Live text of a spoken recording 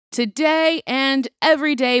Today and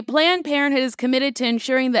every day, Planned Parenthood is committed to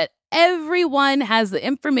ensuring that everyone has the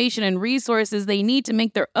information and resources they need to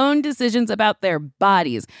make their own decisions about their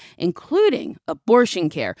bodies, including abortion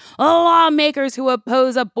care. Lawmakers who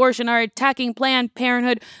oppose abortion are attacking Planned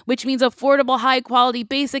Parenthood, which means affordable, high-quality,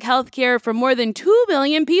 basic health care for more than 2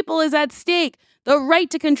 million people is at stake. The right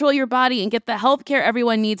to control your body and get the health care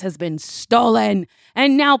everyone needs has been stolen.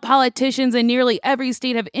 And now politicians in nearly every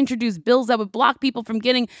state have introduced bills that would block people from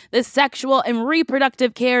getting the sexual and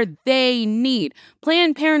reproductive care they need.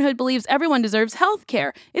 Planned Parenthood believes everyone deserves health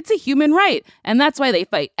care. It's a human right. And that's why they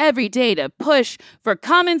fight every day to push for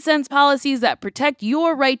common sense policies that protect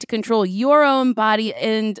your right to control your own body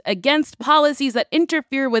and against policies that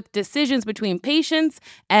interfere with decisions between patients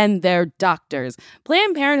and their doctors.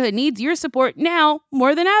 Planned Parenthood needs your support now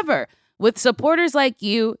more than ever. With supporters like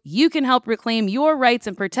you, you can help reclaim your rights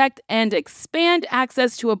and protect and expand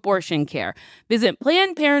access to abortion care. Visit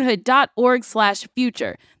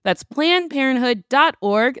PlannedParenthood.org/future. That's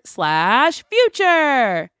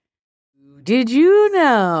PlannedParenthood.org/future. Did you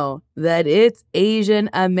know that it's Asian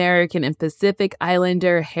American and Pacific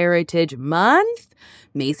Islander Heritage Month?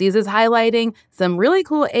 Macy's is highlighting some really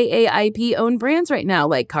cool AAIP-owned brands right now,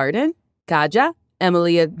 like Cardin, Kaja,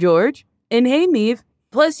 Emilia George, and Hey Meave.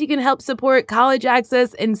 Plus, you can help support college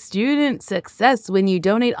access and student success when you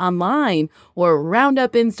donate online or round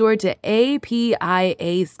up in store to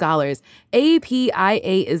APIA Scholars.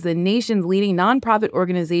 APIA is the nation's leading nonprofit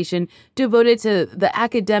organization devoted to the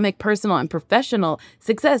academic, personal, and professional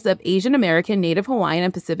success of Asian American, Native Hawaiian,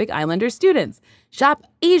 and Pacific Islander students. Shop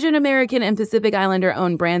Asian American and Pacific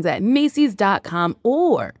Islander-owned brands at Macy's.com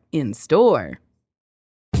or in store.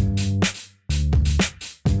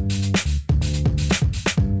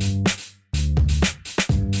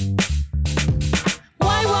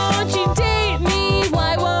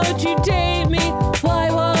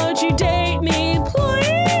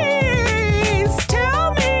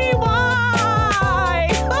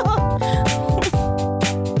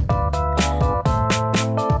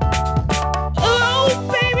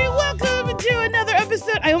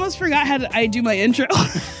 Forgot how I do my intro.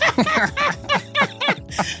 Welcome to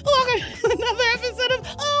another episode of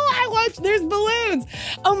I Watch There's Balloons.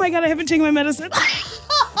 Oh my God, I haven't taken my medicine. Welcome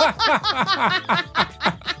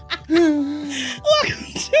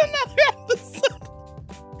to another episode of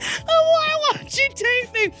Why Won't You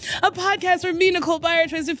Date Me? A podcast where me, Nicole Byer,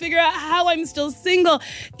 tries to figure out how I'm still single,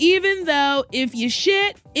 even though if you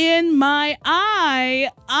shit in my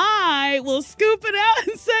eye, I will scoop it out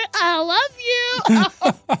and say, I love you.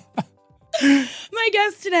 My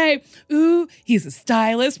guest today, he's a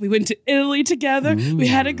stylist. We went to Italy together. We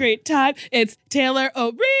had a great time. It's Taylor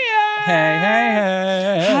O'Brien.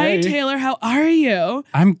 Hey. Hi, Taylor. How are you?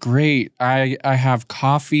 I'm great. I have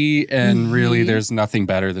coffee, and really there's nothing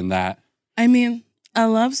better than that. I mean, I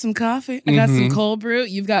love some coffee. I got some cold brew.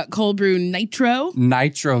 You've got cold brew nitro.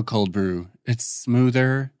 Nitro cold brew. It's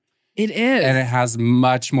smoother. It is. And it has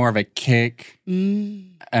much more of a kick.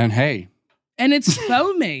 And hey. And it's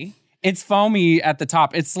foamy. It's foamy at the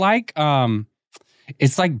top. It's like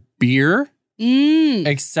beer,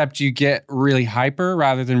 except you get really hyper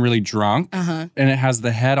rather than really drunk. And it has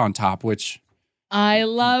the head on top, which I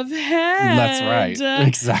love head. That's right.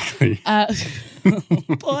 Exactly.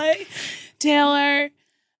 Boy, Taylor,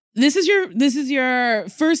 this is your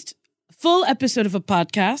first full episode of a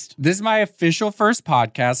podcast. This is my official first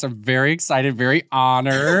podcast. I'm very excited, very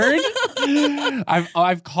honored.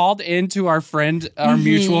 I've called into our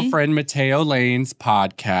mutual friend Mateo Lane's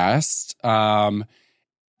podcast.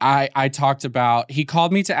 I talked about, he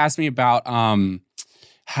called me to ask me about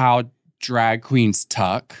how drag queens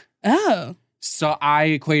tuck. Oh. So I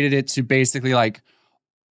equated it to basically like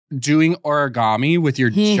doing origami with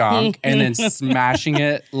your junk and then smashing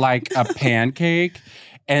it like a pancake.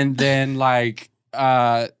 And then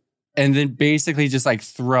basically just like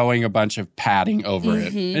throwing a bunch of padding over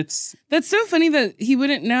it. That's so funny that he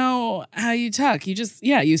wouldn't know how you tuck. You just,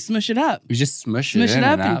 you smush it up. You just smush it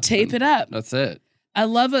up and out tape it up. That's it. I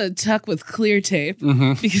love a tuck with clear tape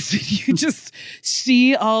because you just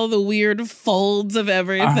see all the weird folds of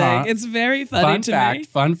everything. It's very funny to me.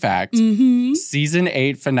 Fun fact. Season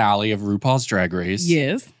 8 finale of RuPaul's Drag Race.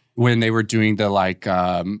 Yes. When they were doing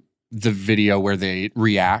the video where they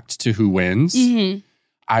react to who wins.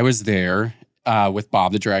 I was there with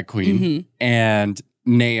Bob the drag queen, and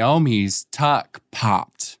Naomi's tuck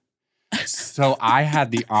popped. So I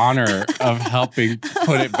had the honor of helping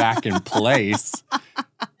put it back in place.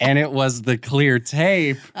 And it was the clear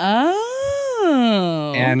tape.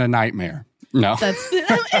 Oh. And a nightmare. No. That's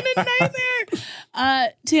and a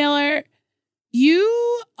nightmare. Taylor,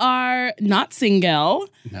 You are not single.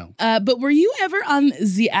 No. But were you ever on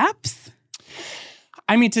the apps?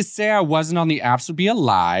 I mean, to say I wasn't on the apps would be a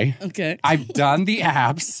lie. Okay. I've done the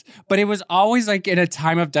apps, but it was always like in a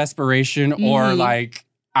time of desperation or like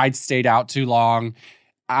I'd stayed out too long.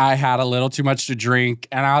 I had a little too much to drink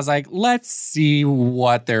and I was like, let's see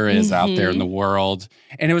what there is out there in the world.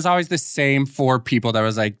 And it was always the same 4 people that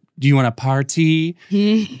was like, do you want to party?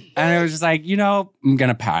 And it was just like, I'm going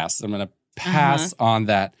to pass. I'm going to pass on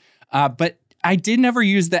that. But I did never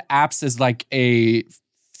use the apps as like a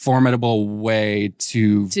formidable way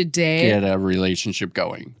to date, get a relationship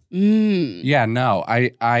going. Yeah, no.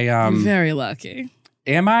 I'm very lucky.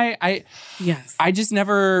 Am I? Yes. I just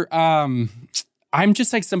never I'm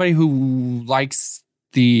just like somebody who likes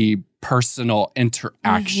the personal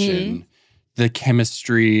interaction, the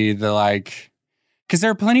chemistry, the like, because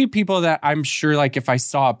there are plenty of people that I'm sure like if I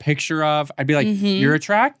saw a picture of, I'd be like, you're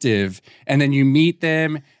attractive. And then you meet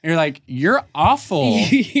them and you're like, you're awful.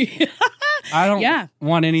 I don't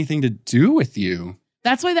want anything to do with you.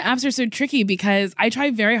 That's why the apps are so tricky because I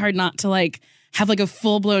try very hard not to like have like a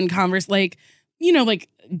full-blown like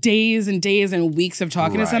days and days and weeks of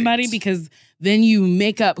talking to somebody because then you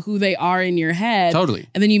make up who they are in your head. Totally.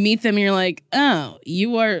 And then you meet them and you're like, oh,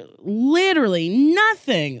 you are literally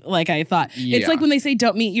nothing like I thought. Yeah. It's like when they say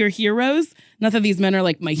don't meet your heroes. Not that these men are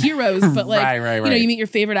like my heroes, but like, right. You meet your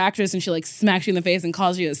favorite actress and she like smacks you in the face and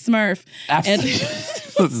calls you a Smurf.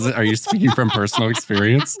 Absolutely. Are you speaking from personal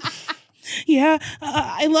experience? Yeah.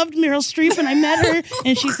 I loved Meryl Streep and I met her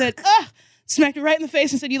and she said, smacked me right in the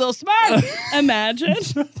face and said, you little Smurf. Imagine.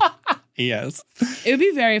 Yes. It would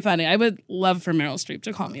be very funny. I would love for Meryl Streep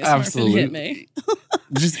to call me a Smurf and hit me.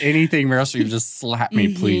 Just anything, Meryl Streep, just slap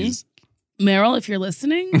me, please. Meryl, if you're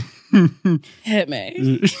listening, hit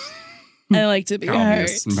me. I like to be Call hurt. Me a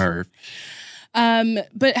Smurf.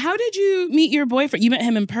 But how did you meet your boyfriend? You met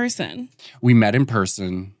him in person. We met in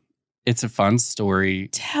person. It's a fun story.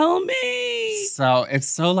 Tell me. So it's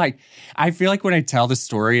so like, I feel like when I tell the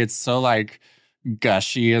story, it's so like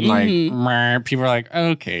gushy and like meh, people are like,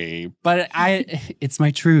 okay, but it's my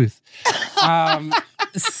truth.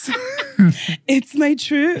 It's my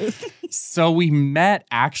truth. So we met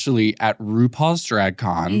actually at RuPaul's Drag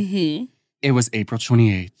Con. It was April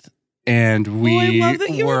 28th. And we I love that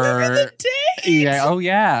you remember the date. Yeah, oh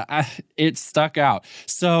yeah. It stuck out.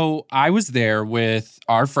 So I was there with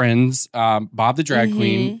our friends, Bob the Drag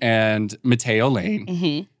Queen and Mateo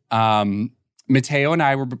Lane. Mateo and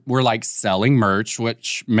I were like selling merch,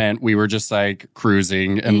 which meant we were just like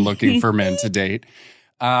cruising and looking for men to date.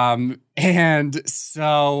 And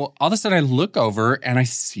so all of a sudden I look over and I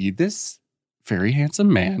see this very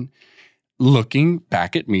handsome man looking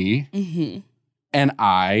back at me. And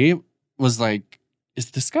I was like,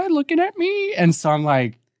 is this guy looking at me? And so I'm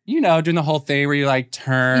like, doing the whole thing where you like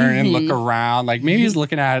turn and look around. Like maybe he's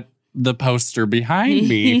looking at the poster behind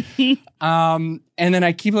me. And then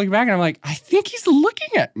I keep looking back and I'm like, I think he's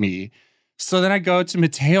looking at me. So then I go to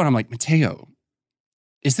Mateo and I'm like, Mateo,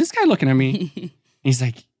 is this guy looking at me? And he's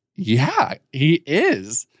like, yeah, he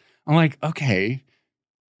is. I'm like, okay,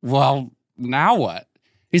 well, now what?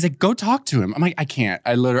 He's like, go talk to him. I'm like, I can't.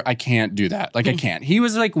 I can't do that. Like, I can't. He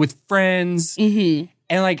was like with friends. And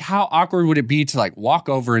like, how awkward would it be to like walk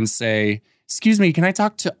over and say, excuse me, can I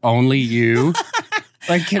talk to only you?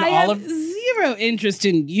 Like, can I all have of zero interest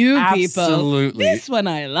in you people. Absolutely. This one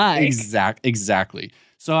I like. Exactly.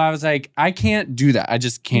 So I was like, I can't do that. I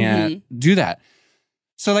just can't do that.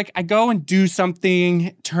 So like, I go and do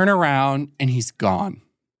something, turn around, and he's gone.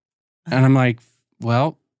 And I'm like,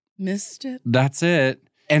 well, missed it. That's it.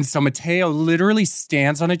 And so Mateo literally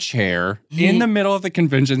stands on a chair in the middle of the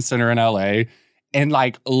convention center in LA and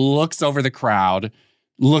like looks over the crowd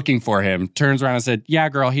looking for him, turns around and said, yeah,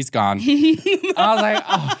 girl, he's gone. I was like,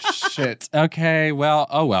 oh, shit. Okay, well,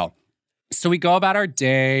 oh, well. So we go about our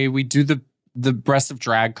day. We do the rest of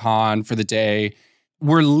Drag Con for the day.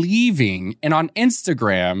 We're leaving. And on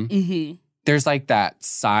Instagram, there's like that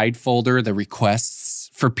side folder, the requests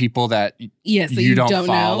for people that you don't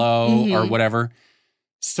follow or whatever.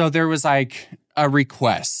 So there was like a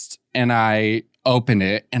request and I open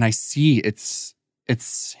it and I see it's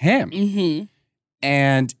him.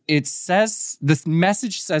 And it says, this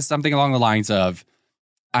message says something along the lines of,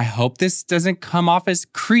 I hope this doesn't come off as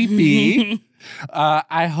creepy.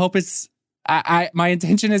 I hope my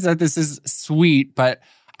intention is that this is sweet, but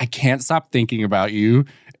I can't stop thinking about you.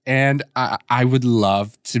 And I would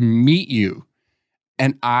love to meet you.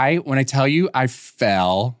 And when I tell you, I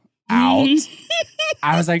fell out.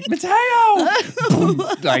 I was like, Mateo! Boom,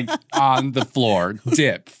 like on the floor,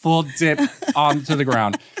 full dip onto the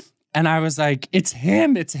ground. And I was like, it's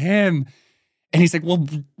him. And he's like, well,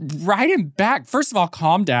 write him back. First of all,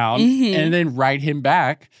 calm down and then write him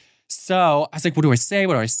back. So I was like, what do I say?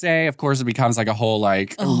 What do I say? Of course, it becomes like a whole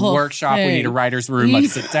workshop. thing. We need a writer's room.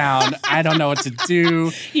 Let's sit down. I don't know what to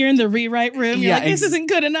do. You're in the rewrite room. You're like, this isn't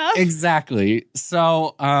good enough. Exactly.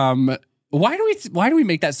 So why do we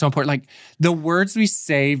make that so important? Like the words we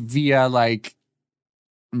say via like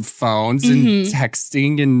phones and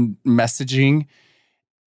texting and messaging,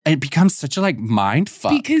 it becomes such a like mind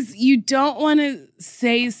fuck. Because you don't want to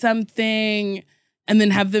say something and then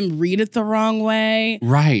have them read it the wrong way.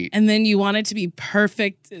 Right. And then you want it to be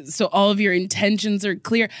perfect so all of your intentions are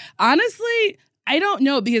clear. Honestly, I don't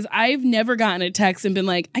know because I've never gotten a text and been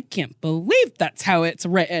like, I can't believe that's how it's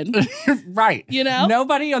written. Right. You know?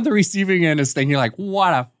 Nobody on the receiving end is thinking like,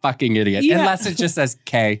 what a fucking idiot. Yeah. Unless it just says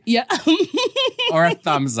K. Yeah. Or a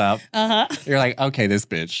thumbs up. Uh-huh. You're like, okay, this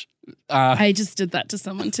bitch. I just did that to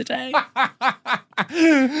someone today.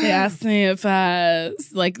 They asked me if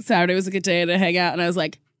like Saturday was a good day to hang out, and I was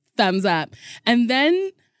like, thumbs up. And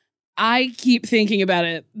then I keep thinking about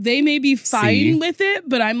it. They may be fine with it,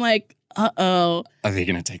 but I'm like, uh-oh. Are they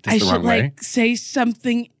going to take this the wrong way? I should like say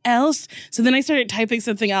something else. So then I started typing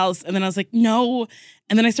something else, and then I was like, no.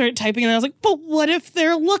 And then I started typing, and I was like, but what if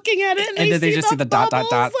they're looking at it and then they just see the dot. and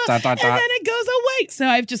then it goes away. So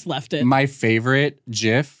I've just left it. My favorite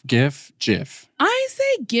GIF. I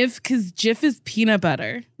say GIF because GIF is peanut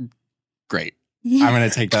butter. Great. I'm going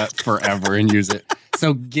to take that forever and use it.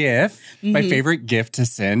 So GIF, my favorite GIF to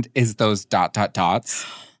send is those dots.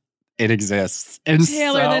 It exists. And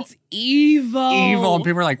Taylor, that's evil. Evil. And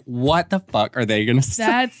people are like, what the fuck are they going to say?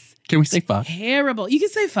 That's Can we say fuck? terrible. You can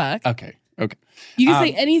say fuck. Okay. You can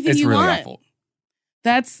say anything it's you really want. awful.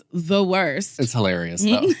 That's the worst. It's hilarious,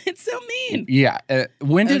 though. It's so mean. Yeah.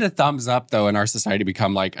 When did a thumbs up, though, in our society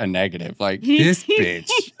become like a negative? Like, this bitch.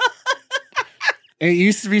 It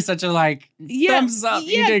used to be such a like, thumbs up.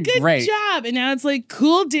 Yeah, you did good great. job. And now it's like,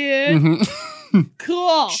 cool, dude.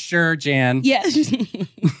 Cool. Sure, Jan. Yeah.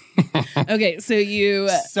 Okay, so you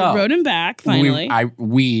wrote him back finally.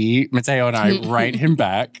 Mateo and I write him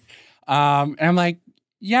back. And I'm like,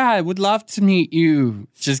 yeah, I would love to meet you.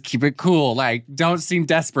 Just keep it cool. Like, don't seem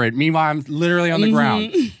desperate. Meanwhile, I'm literally on the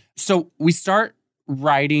ground. So we start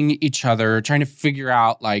writing each other, trying to figure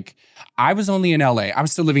out, like, I was only in LA. I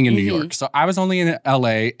was still living in New York. So I was only in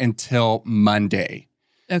LA until Monday.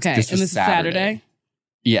 Okay. This was Saturday?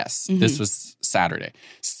 Yes, this was Saturday.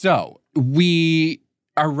 So we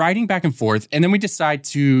are writing back and forth, and then we decide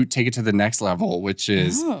to take it to the next level, which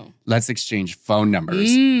is let's exchange phone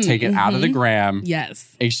numbers. Take it out of the gram.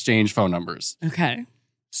 Yes. Exchange phone numbers. Okay.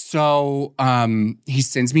 So he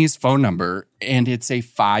sends me his phone number, and it's a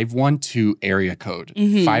 512 area code.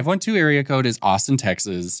 512 area code is Austin,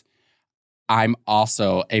 Texas. I'm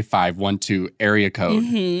also a 512 area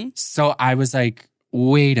code. So I was like,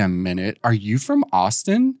 wait a minute, are you from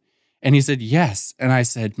Austin? And he said, yes. And I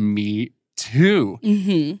said, me too.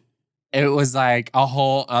 It was like a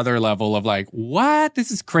whole other level of like, what? This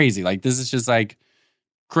is crazy. Like, this is just like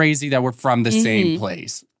crazy that we're from the same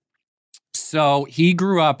place. So he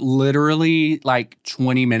grew up literally like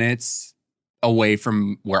 20 minutes away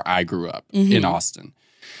from where I grew up in Austin.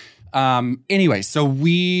 Anyway, so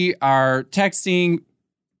we are texting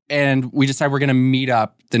and we decide we're going to meet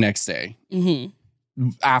up the next day.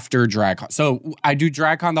 After DragCon. So I do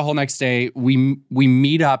DragCon the whole next day. We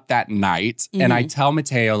meet up that night and I tell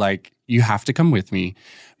Mateo, like, you have to come with me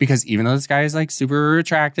because even though this guy is like super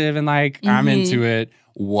attractive and like I'm into it,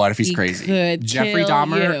 what if he's crazy? Jeffrey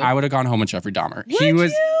Dahmer, I would have gone home with Jeffrey Dahmer. He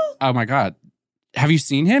was, oh my God. Have you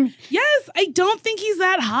seen him? Yes, I don't think he's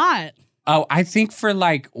that hot. Oh, I think for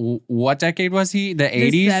like, what decade was he? The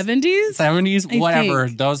 80s? 70s? 70s? Whatever.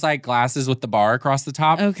 think. Those like glasses with the bar across the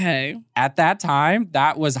top. Okay. At that time,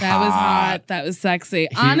 that was hot. That was hot. That was sexy.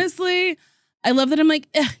 Honestly, I love that I'm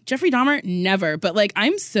like, Jeffrey Dahmer, never. But like,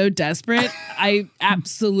 I'm so desperate, I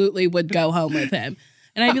absolutely would go home with him.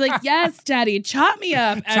 And I'd be like, yes, daddy, chop me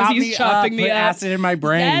up as he's chopping me put up. Acid in my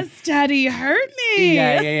brain. Yes, daddy, hurt me.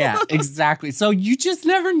 Yeah. Exactly. So you just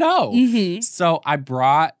never know. So I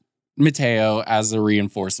brought Mateo as a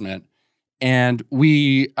reinforcement, and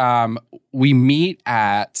we meet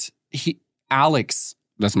at Alex.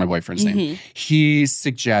 That's my boyfriend's name. He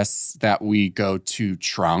suggests that we go to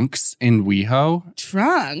Trunks in WeHo.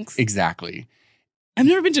 Trunks? Exactly. I've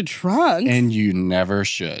never been to Trunks. And you never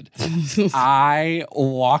should. I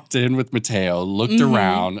walked in with Mateo, looked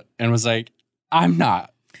around, and was like,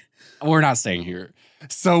 we're not staying here.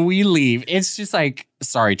 So we leave. It's just like,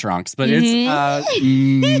 sorry, Trunks, but it's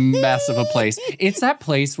a mess of a place. It's that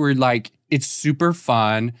place where like, it's super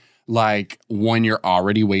fun. like when you're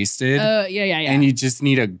already wasted. Yeah. And you just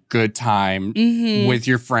need a good time with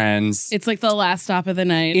your friends. It's like the last stop of the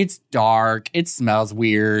night. It's dark. It smells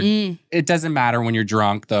weird. It doesn't matter when you're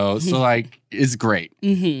drunk, though. So, like, it's great.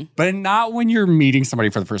 But not when you're meeting somebody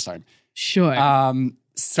for the first time. Sure.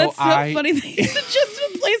 So That's so funny. They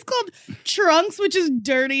suggested a place called Trunks, which is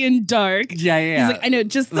dirty and dark. Yeah. He's like, I know,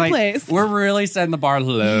 just the place. We're really setting the bar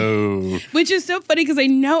low. Which is so funny because I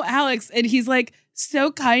know Alex, and he's like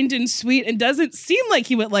so kind and sweet and doesn't seem like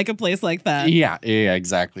he would like a place like that. Yeah,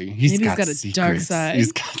 exactly. Maybe he's got a secrets. dark side.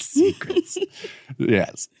 He's got secrets.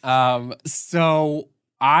 Yes. So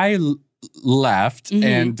I left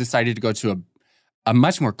and decided to go to a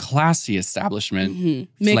much more classy establishment,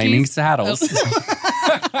 Flaming Saddles.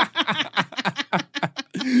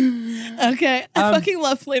 Okay. I fucking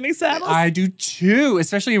love Flaming Saddles. I do too,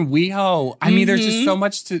 especially in WeHo. I mean, there's just so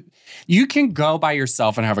much to... You can go by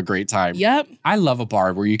yourself and have a great time. Yep. I love a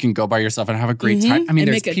bar where you can go by yourself and have a great time. I mean, and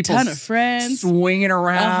there's make a people ton of friends. swinging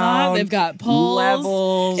around. They've got poles.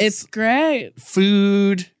 Levels. It's great.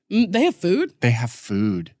 Food. They have food? They have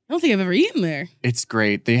food. I don't think I've ever eaten there. It's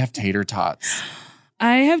great. They have tater tots.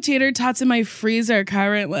 I have tater tots in my freezer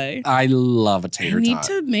currently. I love a tater tot. I need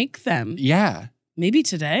to make them. Yeah. Maybe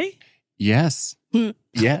today? Yes.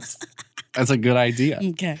 Yes. That's a good idea.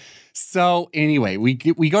 Okay. So anyway, we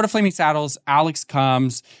go to Flaming Saddles. Alex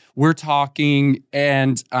comes. We're talking.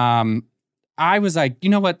 And I was like, you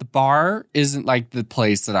know what? The bar isn't like the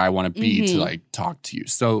place that I want to be to like talk to you.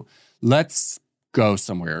 So let's go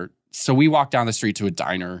somewhere. So we walk down the street to a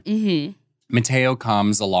diner. Mateo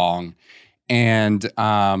comes along. And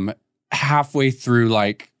halfway through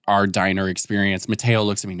like our diner experience, Mateo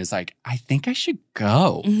looks at me and is like, I think I should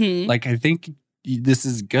go. Like, I think this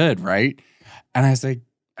is good, right? And I was like,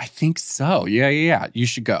 I think so. Yeah. You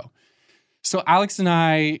should go. So Alex and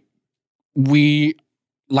I,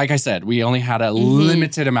 like I said, we only had a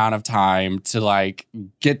limited amount of time to like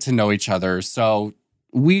get to know each other. So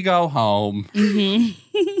we go home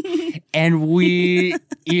and we,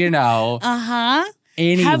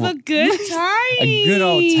 Anyway, have a good time. A good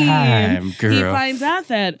old time, girl. He finds out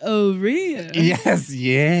that, Rhea. Yes.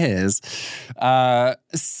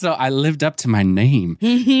 So I lived up to my name.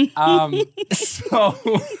 So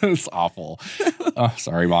it's awful. Oh,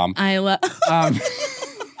 sorry, Mom. I love.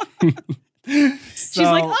 She's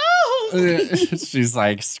like, oh. She's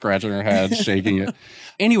like scratching her head, shaking it.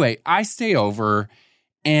 Anyway, I stay over,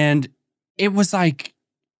 and it was like,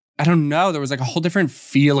 I don't know. There was like a whole different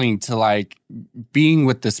feeling to like being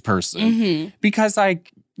with this person because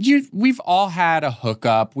like we've all had a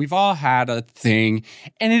hookup. We've all had a thing,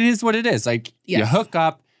 and it is what it is. Like you hook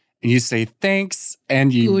up and you say thanks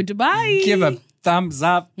and you goodbye. Give a thumbs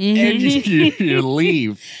up and you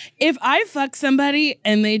leave. If I fuck somebody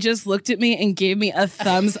and they just looked at me and gave me a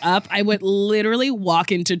thumbs up, I would literally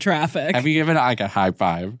walk into traffic. Have you given like a high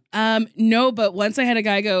five? No, but once I had a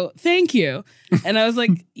guy go, thank you. And I was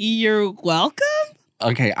like, you're welcome?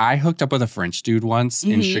 Okay, I hooked up with a French dude once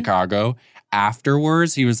in Chicago.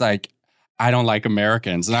 Afterwards, he was like, I don't like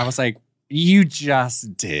Americans. And I was like, you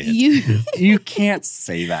just did. You can't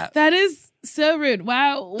say that. That is so rude.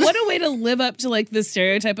 Wow. What a way to live up to like the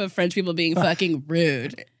stereotype of French people being fucking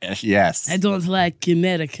rude. Yes. I don't like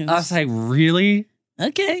Americans. I was like, really?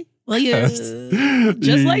 Okay. Well, you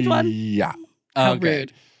just liked one. Yeah. How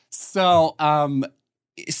rude. So,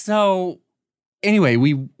 anyway,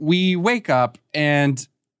 we wake up and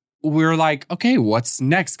we're like, okay, what's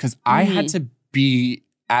next? Because I had to be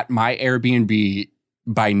at my Airbnb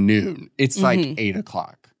by noon. It's like 8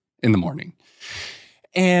 o'clock in the morning.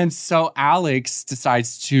 And so Alex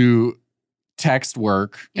decides to text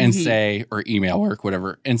work and say, or email work,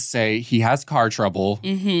 whatever, and say he has car trouble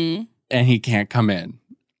and he can't come in.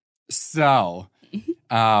 So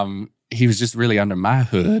he was just really under my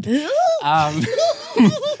hood.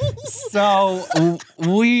 So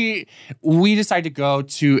we decided to go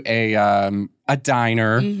to a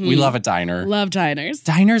diner. We love a diner. Love diners.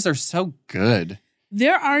 Diners are so good.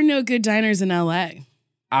 There are no good diners in LA.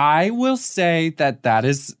 I will say that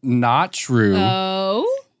is not true. Oh?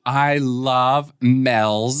 I love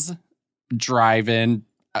Mel's Drive-In.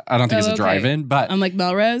 I don't think it's a drive-in, but... On like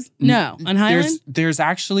Melrose? No. On Highland? There's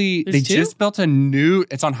actually... There's two? Just built a new...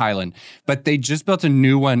 It's on Highland, but they just built a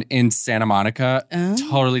new one in Santa Monica. Oh.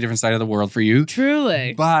 Totally different side of the world for you.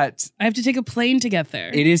 Truly. But... I have to take a plane to get there.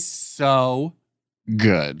 It is so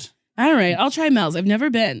good. All right. I'll try Mel's. I've never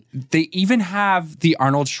been. They even have the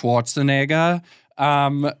Arnold Schwarzenegger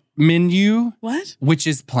menu. What? Which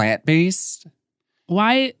is plant-based.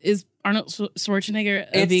 Why is Arnold Schwarzenegger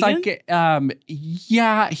a It's vegan?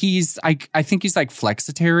 like, he's, I think he's like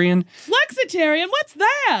flexitarian. Flexitarian? What's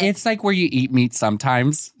that? It's like where you eat meat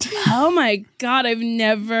sometimes. Oh my God, I've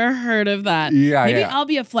never heard of that. Yeah, Maybe yeah. I'll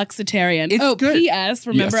be a flexitarian. It's good. P.S.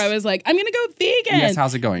 Remember, Yes. I was like, I'm going to go vegan. Yes,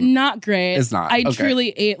 how's it going? Not great. It's not. I Okay. truly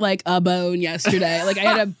ate like a bone yesterday. Like I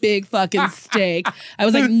had a big fucking steak. I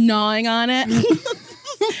was like gnawing on it.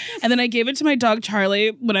 And then I gave it to my dog Charlie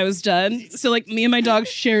when I was done. So like me and my dog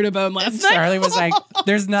shared a bone last night. Charlie was like,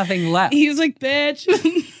 there's nothing left. He was like, bitch,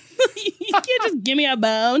 you can't just give me a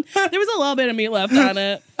bone. There was a little bit of meat left on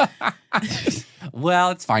it.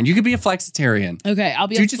 Well, it's fine. You could be a flexitarian. Okay, I'll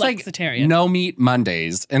be Do a just like flexitarian. no meat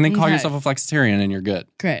Mondays and then call Okay. yourself a flexitarian and you're good.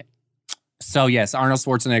 Great. So yes, Arnold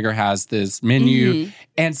Schwarzenegger has this menu Mm-hmm.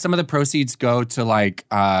 and some of the proceeds go to like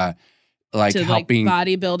To helping. like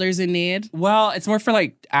bodybuilders in need. Well, it's more for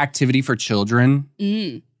like activity for children.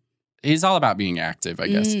 Mm. He's all about being active, I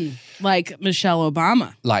guess. Like Michelle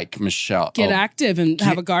Obama. Like Michelle. Get Oh, active and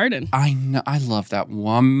have a garden. I know. I love that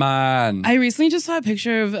woman. I recently just saw a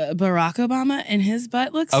picture of Barack Obama and his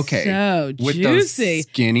butt looks Okay. so With juicy. those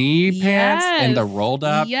skinny pants and the Yes. rolled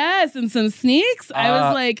up. Yes, and some sneaks. I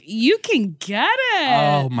was like, you can get it.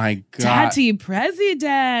 Oh my God. Tatty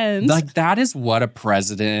president. Like that is what a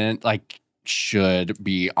president like should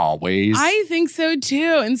be always. I think so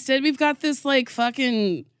too. Instead, we've got this like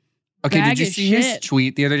fucking Okay, bag did you of see his shit.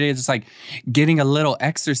 tweet the other day? It's just like getting a little and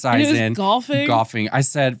exercise it was in. golfing. Golfing. I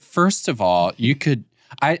said, first of all, you could.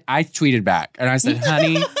 I tweeted back and I said,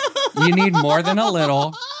 honey, you need more than a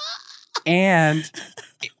little. And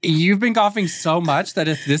you've been golfing so much that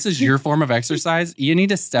if this is your form of exercise, you need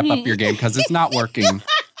to step up your game because it's not working.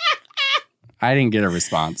 I didn't get a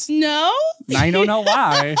response. No? I don't know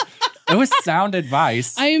why. It was sound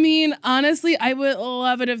advice. I mean, honestly, I would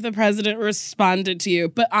love it if the president responded to you.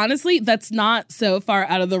 But honestly, that's not so far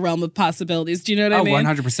out of the realm of possibilities. Do you know what I mean?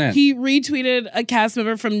 100%. He retweeted a cast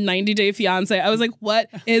member from 90 Day Fiancé. I was like, what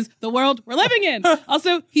is the world we're living in?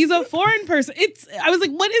 Also, he's a foreign person. I was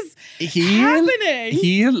like, what is happening?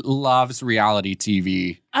 He loves reality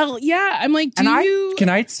TV. Oh, yeah. I'm like, Can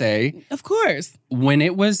I say, Of course. when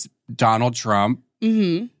it was Donald Trump,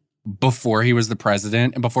 Mm-hmm. before he was the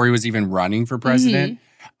president and before he was even running for president,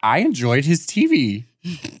 I enjoyed his TV.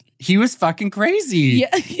 He was fucking crazy.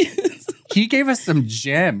 Yeah. He gave us some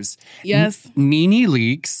gems. Yes. Nene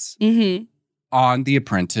Leakes Mm-hmm. on The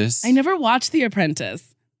Apprentice. I never watched The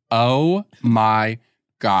Apprentice. Oh my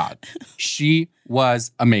God. She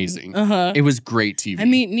was amazing. Uh-huh. It was great TV. I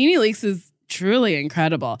mean, Nene Leakes is truly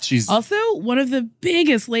incredible. She's Also, one of the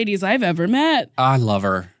biggest ladies I've ever met. I love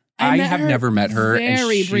her. I met have her never met her. very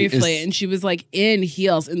and she briefly, is- and she was like in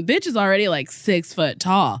heels. And bitch is already like 6 foot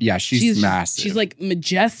tall. Yeah, she's massive. She's like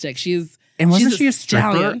majestic. and wasn't she's she a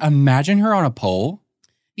stripper? stallion. Imagine her on a pole.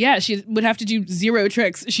 Yeah, she would have to do 0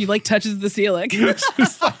 tricks. She like touches the ceiling.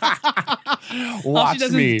 Watch does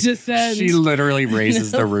is me. descend. She literally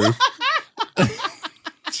raises the roof.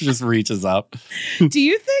 She just reaches up. Do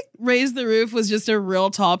you think Raise the Roof was just a real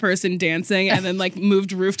tall person dancing and then like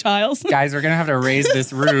moved roof tiles? Guys, we're gonna have to raise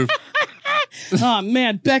this roof. Oh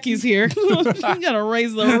man, Becky's here. You gotta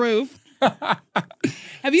raise the roof.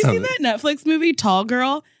 Have you seen that Netflix movie, Tall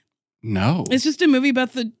Girl? No. It's just a movie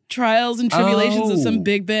about the trials and tribulations of some Oh.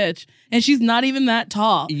 big bitch. And she's not even that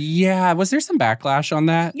tall. Yeah. Was there some backlash on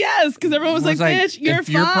that? Yes, because everyone was like, bitch, you're if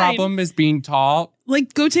fine. your problem is being tall,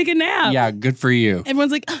 Like, go take a nap. yeah, good for you.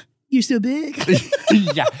 Everyone's like, "Ah, you're so big.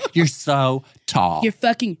 Yeah, you're so tall. You're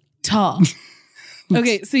fucking tall.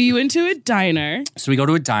 Okay, so you went to a diner. So we go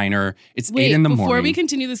to a diner. It's Wait, 8 in the before morning. we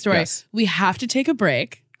continue the story, Yes. we have to take a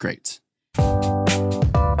break. Great.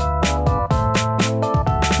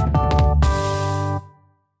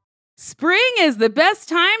 Spring is the best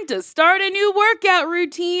time to start a new workout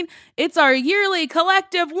routine. It's our yearly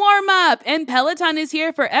collective warm-up, and Peloton is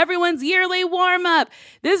here for everyone's yearly warm-up.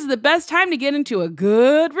 This is the best time to get into a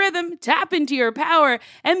good rhythm, tap into your power,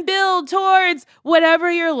 and build towards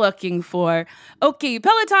whatever you're looking for. Okay,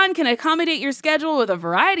 Peloton can accommodate your schedule with a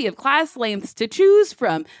variety of class lengths to choose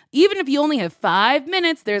from. Even if you only have 5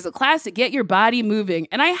 minutes, there's a class to get your body moving.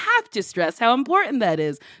 And I have to stress how important that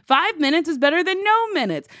is. 5 minutes is better than no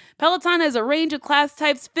minutes. Peloton has a range of class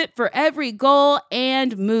types fit for every goal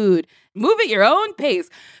and mood. Move at your own pace.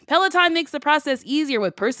 Peloton makes the process easier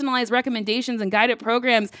with personalized recommendations and guided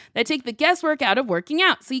programs that take the guesswork out of working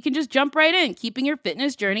out, so you can just jump right in, keeping your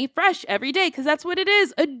fitness journey fresh every day, because that's what it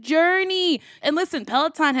is, a journey. And listen,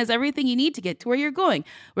 Peloton has everything you need to get to where you're going.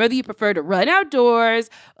 Whether you prefer to run outdoors,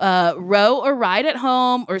 row or ride at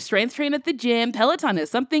home, or strength train at the gym, Peloton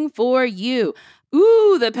is something for you.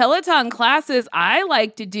 Ooh, the Peloton classes I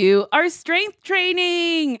like to do are strength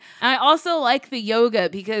training. I also like the yoga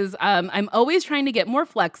because I'm always trying to get more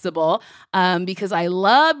flexible because I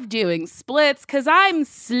love doing splits because I'm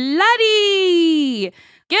slutty.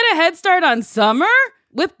 Get a head start on summer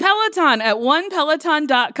with Peloton at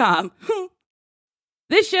onepeloton.com.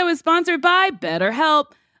 This show is sponsored by BetterHelp.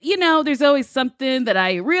 You know, there's always something that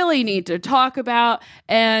I really need to talk about,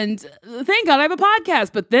 and thank God I have a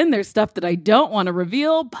podcast, but then there's stuff that I don't want to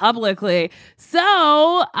reveal publicly.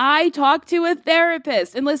 So I talked to a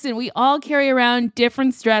therapist, and listen, we all carry around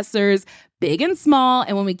different stressors, big and small,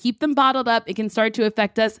 and when we keep them bottled up, it can start to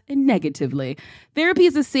affect us negatively. Therapy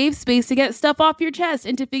is a safe space to get stuff off your chest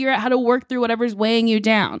and to figure out how to work through whatever's weighing you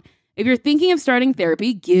down. If you're thinking of starting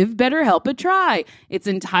therapy, give BetterHelp a try. It's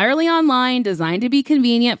entirely online, designed to be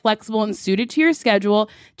convenient, flexible, and suited to your schedule.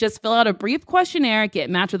 Just fill out a brief questionnaire, get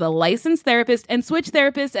matched with a licensed therapist, and switch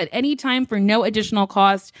therapists at any time for no additional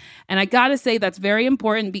cost. And I gotta say, that's very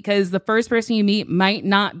important because the first person you meet might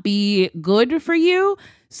not be good for you.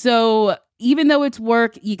 So even though it's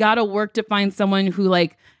work, you gotta work to find someone who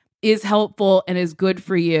is helpful and is good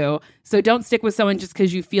for you. So don't stick with someone just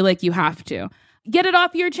because you feel like you have to. Get it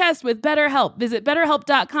off your chest with BetterHelp. Visit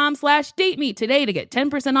BetterHelp.com/dateme today to get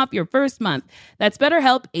 10% off your first month. That's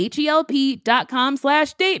BetterHelp,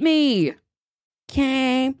 HELP.com/dateme.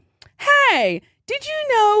 Okay. Hey, did you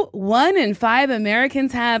know 1 in 5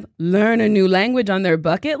 Americans have learn a new language on their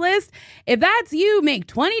bucket list? If that's you, make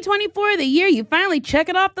 2024 the year you finally check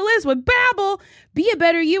it off the list with Babbel. Be a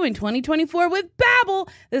better you in 2024 with Babbel,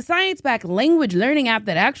 the science-backed language learning app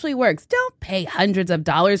that actually works. Don't pay hundreds of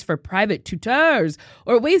dollars for private tutors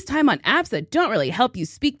or waste time on apps that don't really help you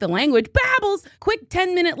speak the language. Babbel's quick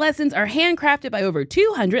 10-minute lessons are handcrafted by over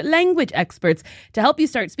 200 language experts to help you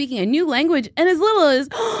start speaking a new language in as little as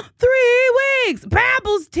 3 weeks.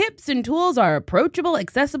 Babbel's tips and tools are approachable,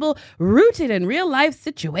 accessible, rooted in real-life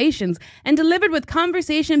situations, and delivered with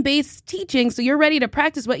conversation-based teaching so you're ready to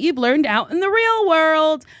practice what you've learned out in the real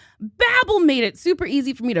world. Babbel made it super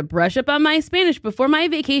easy for me to brush up on my Spanish before my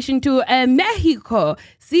vacation to Mexico.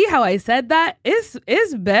 See how I said that?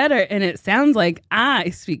 It's better, and it sounds like I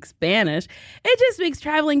speak Spanish. It just makes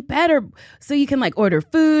traveling better, so you can order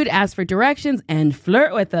food, ask for directions, and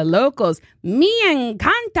flirt with the locals. Me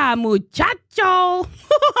encanta, muchacho.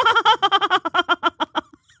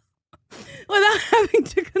 Without having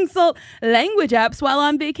to consult language apps while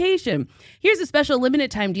on vacation. Here's a special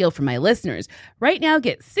limited time deal for my listeners. Right now,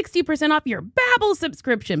 get 60% off your Babbel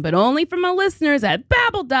subscription, but only for my listeners at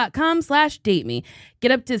Babbel.com/dateme.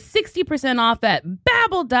 Get up to 60% off at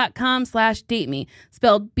Babbel.com/dateme.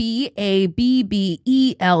 Spelled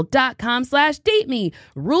BABBEL.com/dateme.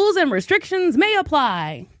 Rules and restrictions may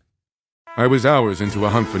apply. I was hours into a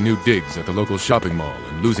hunt for new digs at the local shopping mall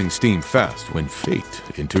and losing steam fast when fate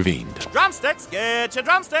intervened. Drumsticks, get your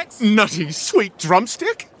drumsticks. Nutty, sweet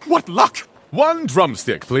drumstick? What luck! 1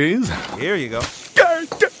 drumstick, please. Here you go.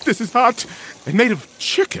 This is hot and made of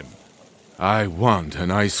chicken. I want an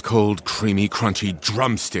ice-cold, creamy, crunchy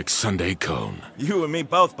drumstick sundae cone. You and me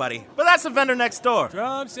both, buddy. But that's the vendor next door.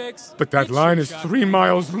 Drumsticks. But that line is 3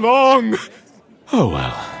 miles long. Oh,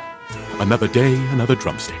 well. Another day, another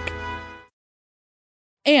drumstick.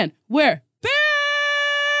 And we're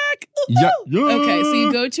back. Yeah. Okay, so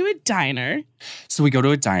you go to a diner. So we go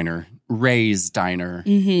to a diner, Ray's Diner.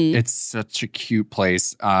 Mm-hmm. It's such a cute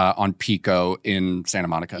place on Pico in Santa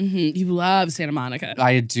Monica. Mm-hmm. You love Santa Monica.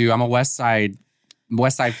 I do. I'm a West Side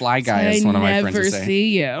Fly guy, as one of my friends would say. I never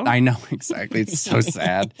see you. I know, exactly. It's so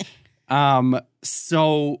sad.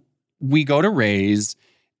 So we go to Ray's.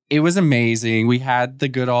 It was amazing. We had the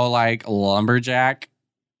good old lumberjack,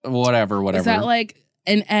 whatever. Is that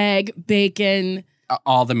an egg, bacon,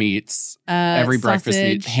 all the meats, every sausage, breakfast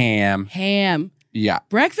meat, ham. Yeah.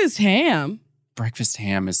 Breakfast ham. Breakfast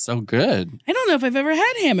ham is so good. I don't know if I've ever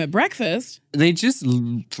had ham at breakfast. They just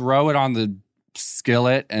throw it on the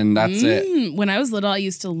skillet and that's it. When I was little, I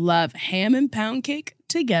used to love ham and pound cake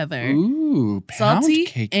together. Ooh, pound salty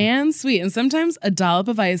cake. and sweet, and sometimes a dollop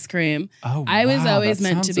of ice cream. Oh, I was wow, always that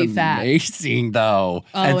meant to be sounds fat. Amazing, though.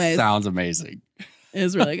 Always. It sounds amazing. It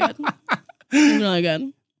was really good. It was really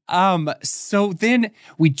good. So then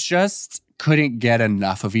we just couldn't get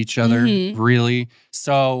enough of each other, really.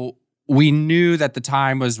 So we knew that the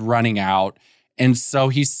time was running out. And so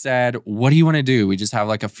he said, what do you want to do? We just have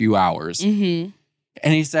a few hours. Mm-hmm.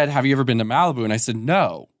 And he said, have you ever been to Malibu? And I said,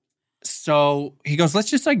 no. So he goes, let's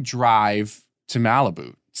just drive to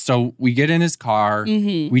Malibu. So we get in his car,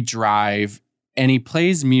 we drive, and he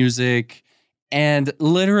plays music. And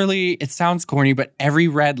literally, it sounds corny, but every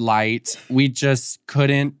red light, we just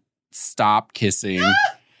couldn't stop kissing.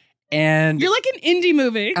 And You're like an indie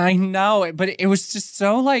movie. I know, but it was just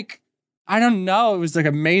so like, I don't know. It was like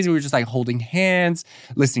amazing. We were just like holding hands,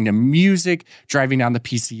 listening to music, driving down the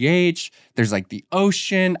PCH. There's like the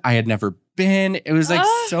ocean. I had never been. It was like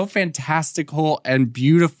so fantastical and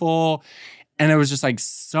beautiful. And it was just like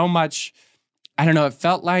so much, I don't know. It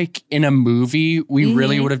felt like in a movie, we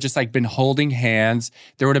really would have just like been holding hands.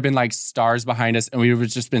 There would have been like stars behind us and we would have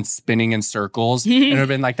just been spinning in circles. And it would have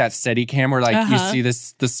been like that steady cam where like you see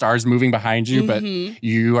the stars moving behind you, but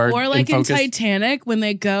you are Or like in focus. Titanic when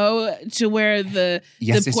they go to where the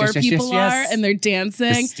poor people are and they're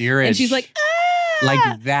dancing. The steerage. And she's like, ah!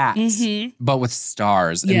 Like that, but with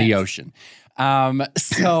stars in the ocean.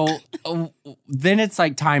 So then it's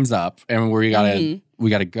like time's up and we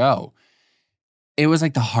gotta go. It was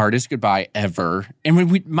like the hardest goodbye ever.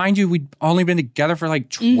 And mind you, we'd only been together for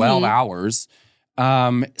like 12 hours.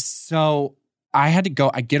 So I had to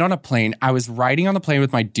go. I get on a plane. I was riding on the plane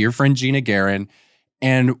with my dear friend Gina Guerin,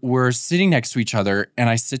 and we're sitting next to each other.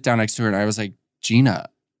 And I sit down next to her and I was like, Gina,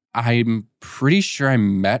 I'm pretty sure I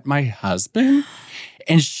met my husband.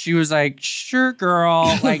 And she was like, sure,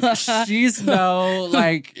 girl. Like, she's no,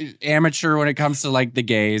 like, amateur when it comes to, like, the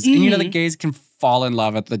gays. And, you know, the gays can fall in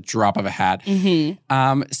love at the drop of a hat.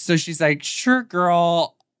 So she's like, sure,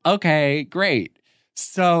 girl. Okay, great.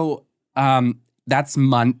 So that's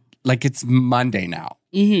it's Monday now.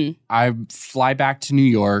 I fly back to New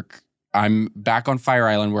York. I'm back on Fire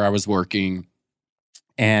Island where I was working.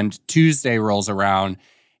 And Tuesday rolls around.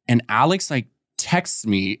 And Alex, like, texts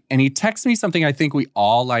me, and he texts me something I think we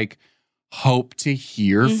all like hope to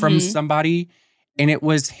hear from somebody. And it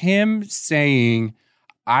was him saying,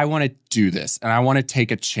 I want to do this and I want to take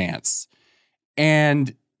a chance.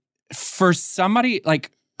 And for somebody like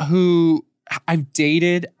who I've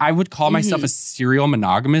dated, I would call myself a serial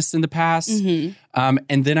monogamist in the past. And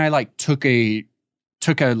then I like took a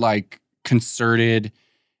like concerted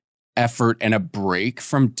effort and a break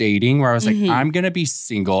from dating where I was like, I'm going to be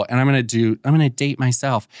single and I'm going to date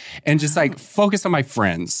myself and just like focus on my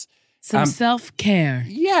friends. Some self-care.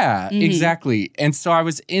 Yeah, exactly. And so I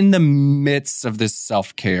was in the midst of this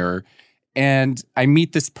self-care and I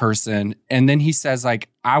meet this person and then he says like,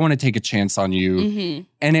 I want to take a chance on you.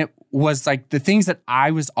 And it was like the things that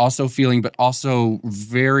I was also feeling, but also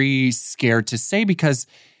very scared to say because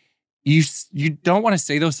you don't want to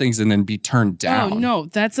say those things and then be turned down. Oh, no,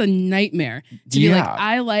 that's a nightmare. To be like,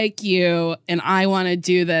 I like you and I want to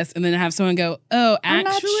do this. And then have someone go, oh,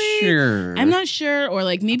 actually, I'm not sure. Or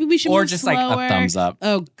like, maybe we should or move just slower. like a thumbs up.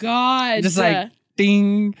 Oh, God. Just like,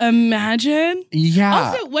 ding. Imagine.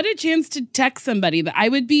 Yeah. Also, what a chance to text somebody that I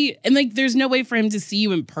would be, and like, there's no way for him to see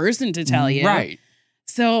you in person to tell you. Right.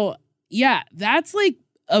 So, yeah, that's like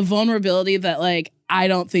a vulnerability that like, I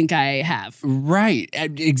don't think I have. Right.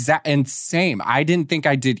 Exactly. And same. I didn't think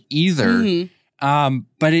I did either.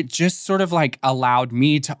 But it just sort of like allowed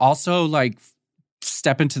me to also like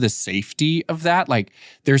step into the safety of that. Like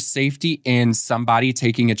there's safety in somebody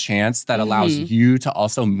taking a chance that allows you to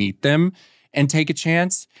also meet them and take a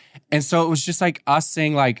chance. And so it was just like us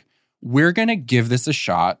saying like, we're going to give this a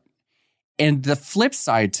shot. And the flip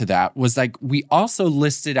side to that was like, we also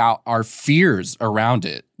listed out our fears around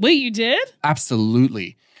it. Wait, you did?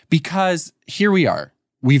 Absolutely. Because here we are.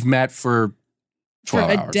 We've met for 12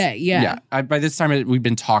 hours. For a day, yeah. By this time, we've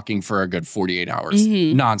been talking for a good 48 hours.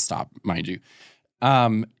 Nonstop, mind you.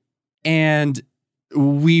 And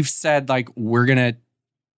we've said, like, we're going to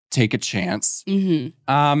take a chance.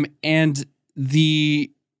 And the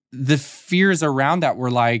fears around that were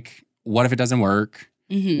like, what if it doesn't work?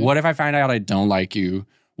 What if I find out I don't like you?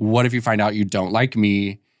 What if you find out you don't like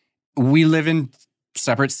me? We live in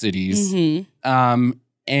separate cities.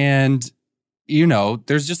 And, you know,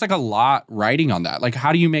 there's just like a lot riding on that. Like,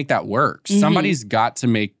 how do you make that work? Somebody's got to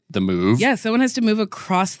make the move. Yeah, someone has to move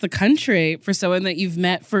across the country for someone that you've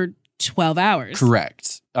met for 12 hours.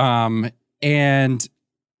 Correct. And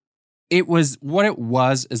it was what it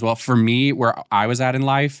was as well for me where I was at in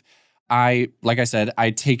life. Like I said,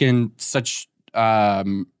 I'd taken such...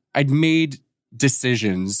 I'd made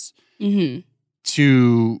decisions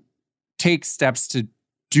to take steps to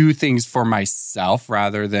do things for myself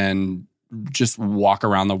rather than just walk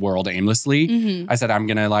around the world aimlessly. I said, I'm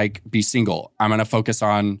going to like be single. I'm going to focus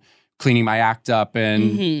on cleaning my act up and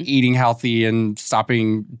eating healthy and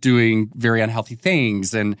stopping doing very unhealthy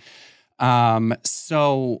things. And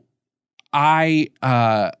so I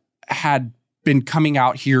had been coming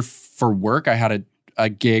out here for work. I had a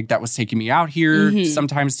gig that was taking me out here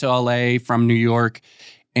sometimes to LA from New York.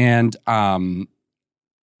 And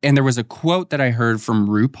there was a quote that I heard from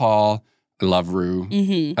RuPaul. I love Ru.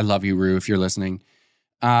 I love you, Ru, if you're listening.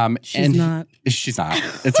 She's not. She's not.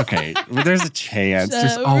 It's okay. There's a chance.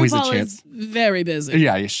 There's always a RuPaul chance. is very busy.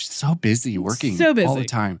 Yeah, she's so busy working So busy. all the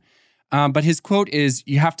time. But his quote is,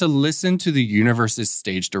 "You have to listen to the universe's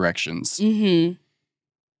stage directions." Mm-hmm.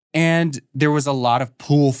 And there was a lot of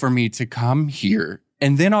pull for me to come here.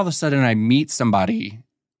 And then all of a sudden I meet somebody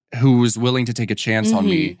who was willing to take a chance on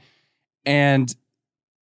me. And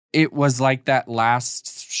it was like that last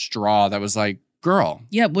straw that was like, girl.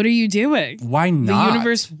 Yeah, what are you doing? Why not? The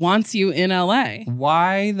universe wants you in LA.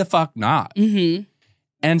 Why the fuck not? Mm-hmm.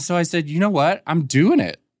 And so I said, you know what? I'm doing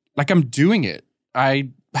it. Like, I'm doing it. I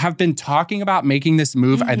have been talking about making this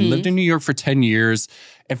move. I'd lived in New York for 10 years.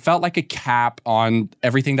 It felt like a cap on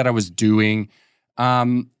everything that I was doing.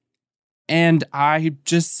 And I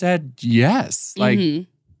just said, yes, like,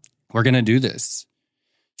 we're going to do this.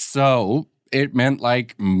 So it meant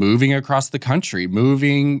like moving across the country,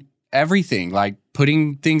 moving everything, like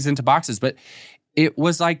putting things into boxes. But it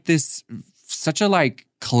was like this, such a like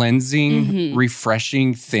cleansing,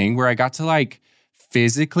 refreshing thing where I got to like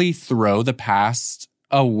physically throw the past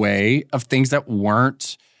away of things that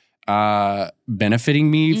weren't benefiting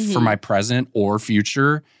me for my present or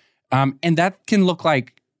future. And that can look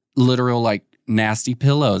like literal like nasty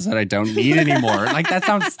pillows that I don't need anymore. Like, that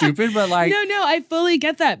sounds stupid, but like... No, I fully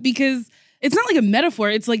get that, because it's not like a metaphor.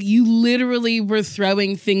 It's like you literally were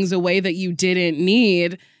throwing things away that you didn't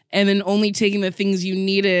need and then only taking the things you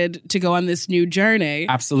needed to go on this new journey.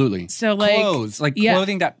 Absolutely. So like... Clothes. Like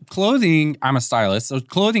clothing, I'm a stylist, so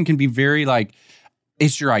clothing can be very like,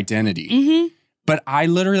 it's your identity. But I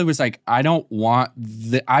literally was like, I don't want...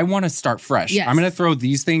 I want to start fresh. Yes. I'm going to throw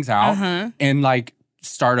these things out and like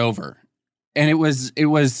start over. And it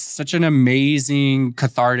was such an amazing,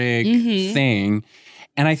 cathartic thing.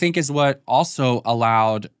 And I think is what also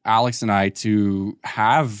allowed Alex and I to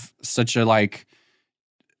have such a like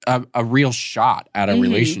a real shot at a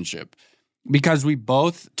relationship. Because we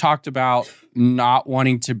both talked about not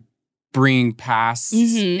wanting to bring past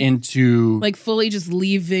into... like fully just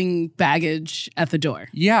leaving baggage at the door.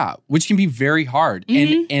 Yeah, which can be very hard.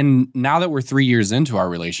 And now that we're 3 years into our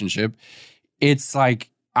relationship, it's like,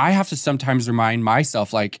 I have to sometimes remind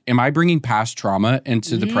myself, like, am I bringing past trauma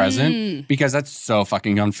into the present? Because that's so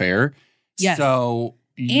fucking unfair. Yes. So,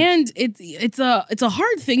 and it's a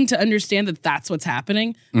hard thing to understand that that's what's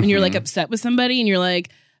happening when you're like upset with somebody and you're like,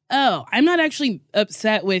 oh, I'm not actually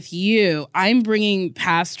upset with you. I'm bringing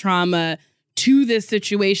past trauma to this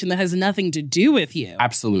situation that has nothing to do with you.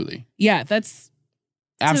 absolutely. Yeah, that's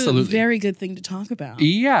Absolutely. a very good thing to talk about.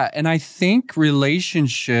 Yeah. And I think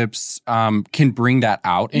relationships can bring that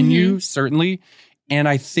out in you, certainly. And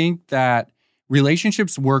I think that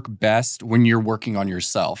relationships work best when you're working on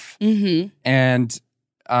yourself. And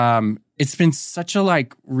it's been such a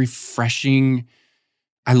like refreshing...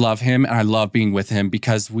 I love him and I love being with him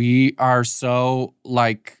because we are so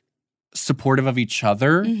like supportive of each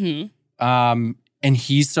other. And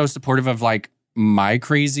he's so supportive of like my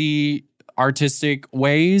crazy artistic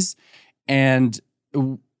ways. And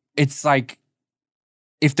it's like,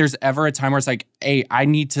 if there's ever a time where it's like, hey, I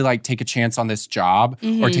need to like take a chance on this job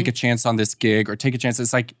or take a chance on this gig or take a chance,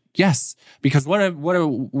 it's like, yes, because what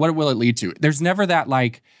will it lead to? There's never that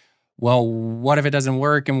like, well, what if it doesn't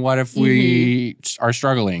work and what if we are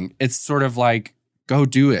struggling? It's sort of like, go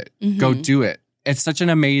do it. Go do it. It's such an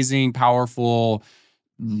amazing, powerful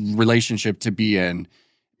relationship to be in.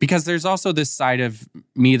 Because there's also this side of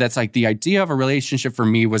me that's like, the idea of a relationship for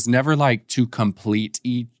me was never like to complete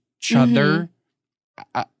each other.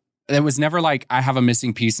 It was never like, I have a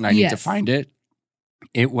missing piece and I need to find it.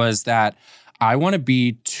 It was that I want to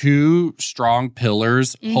be two strong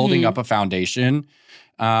pillars holding up a foundation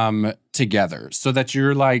together so that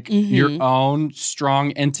you're like your own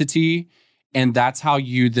strong entity. And that's how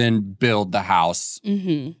you then build the house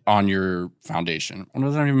on your foundation.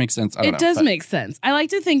 Does that even make sense? I don't know. It does make sense. I like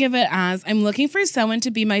to think of it as I'm looking for someone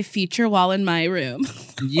to be my feature wall in my room.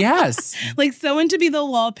 Yes. Like someone to be the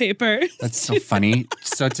wallpaper. That's so funny.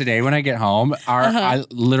 So today when I get home, I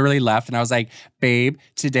literally left and I was like, babe,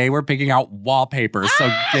 today we're picking out wallpaper.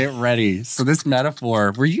 So get ready. So this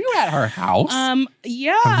metaphor, were you at her house?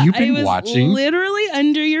 Yeah. Have you been I was watching? Literally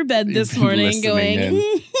under your bed this morning Listening going,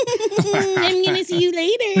 in. I'm going to see you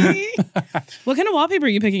later. What kind of wallpaper are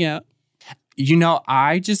you picking out? You know,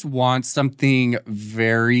 I just want something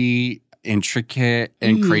very intricate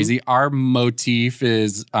and crazy. Our motif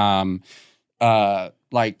is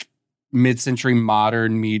like mid-century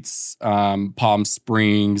modern meets Palm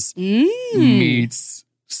Springs meets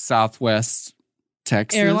Southwest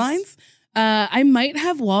Texas Airlines? I might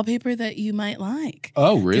have wallpaper that you might like.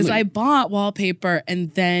 Oh, really? Because I bought wallpaper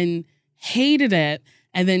and then hated it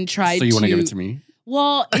and then tried to... So you want to give it to me?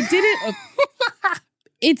 Well, it didn't.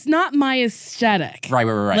 It's not my aesthetic. Right.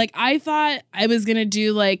 Like, I thought I was going to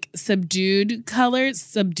do like subdued colors.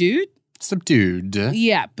 Subdued?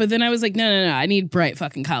 Yeah. But then I was like, no. I need bright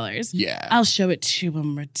fucking colors. Yeah. I'll show it to you one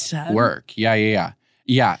more time. Work. Yeah.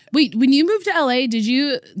 Wait, when you moved to LA, did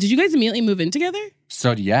you guys immediately move in together?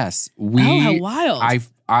 So yes, how wild.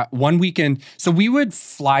 I one weekend, so we would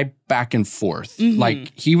fly back and forth. Mm-hmm.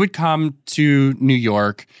 Like he would come to New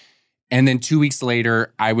York, and then 2 weeks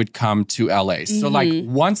later, I would come to LA. So Mm-hmm. like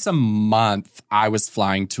once a month, I was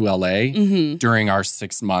flying to LA during our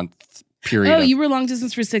 6-month period. Oh, you were long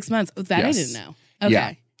distance for 6 months. Oh, that Yes. I didn't know.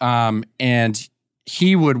 Okay. Yeah. And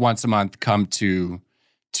he would once a month come to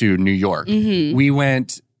New York. Mm-hmm. We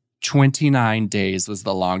went 29 days was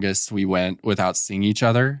the longest we went without seeing each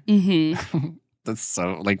other. Mm-hmm. That's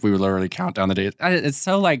so, like, we would literally count down the days. It's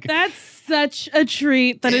so, like... That's such a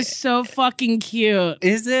treat. That is so fucking cute.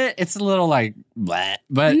 Is it? It's a little, like, bleh,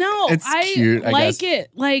 but No, it's I cute, I like guess.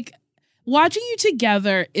 it. Like, watching you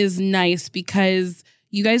together is nice because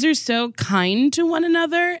you guys are so kind to one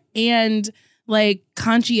another and, like,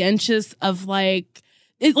 conscientious of, like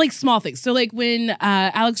small things. So, like, when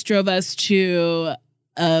Alex drove us to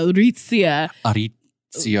Aritzia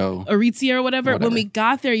or whatever. When we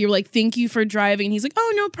got there, you're like, thank you for driving. And he's like,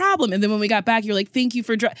 oh, no problem. And then when we got back, you're like, thank you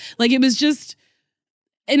for driving. Like, it was just,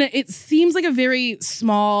 and it seems like a very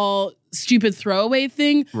small, stupid throwaway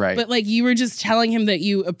thing. Right. But like, you were just telling him that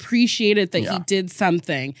you appreciated that Yeah. he did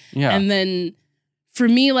something. Yeah. And then for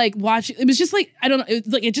me, like watching, it was just like, I don't know,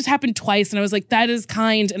 it just happened twice. And I was like, that is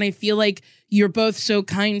kind. And I feel like you're both so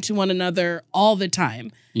kind to one another all the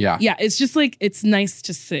time. Yeah. Yeah. It's just like, it's nice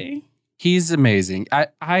to see. He's amazing.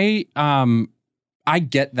 I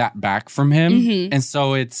get that back from him. Mhm. And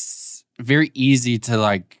so it's very easy to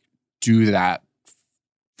like do that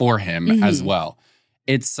for him Mhm. as well.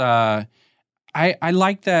 It's I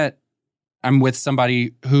like that I'm with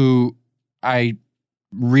somebody who I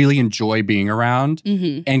really enjoy being around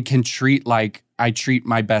Mm-hmm. and can treat like I treat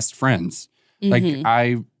my best friends. Like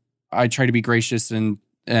I try to be gracious and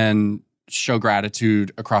show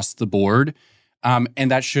gratitude across the board. And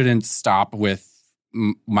that shouldn't stop with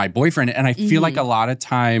my boyfriend. And I feel like a lot of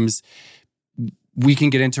times we can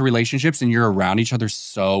get into relationships and you're around each other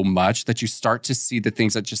so much that you start to see the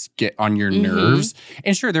things that just get on your nerves.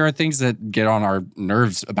 And sure, there are things that get on our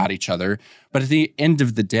nerves about each other. But at the end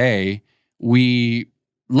of the day, we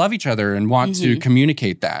love each other and want to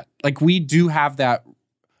communicate that. Like we do have that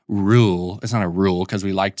rule. It's not a rule because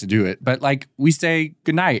we like to do it. But like we say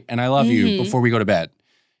goodnight and I love you before we go to bed.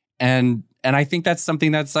 And I think that's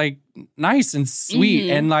something that's like nice and sweet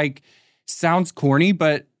and like sounds corny,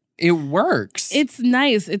 but it works. It's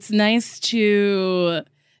nice. It's nice to,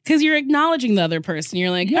 because you're acknowledging the other person.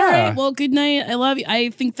 You're like, Yeah. all right, well, good night. I love you. I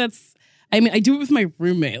think that's, I mean, I do it with my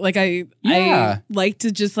roommate. Like I like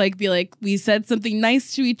to just like be like, we said something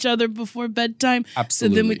nice to each other before bedtime.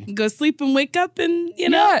 Absolutely. So then we can go sleep and wake up and, you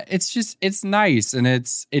know. Yeah, it's nice and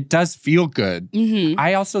it does feel good. Mm-hmm.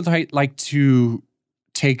 I also like to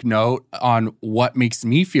take note on what makes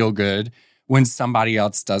me feel good when somebody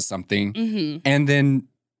else does something. Mm-hmm. And then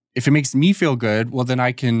if it makes me feel good, well, then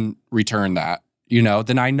I can return that, you know,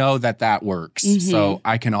 then I know that works. So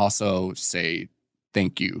I can also say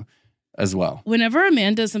thank you as well. Whenever a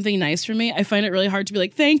man does something nice for me, I find it really hard to be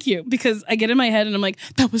like, thank you, because I get in my head and I'm like,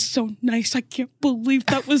 that was so nice. I can't believe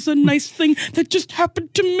that was a nice thing that just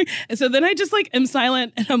happened to me. And so then I just like am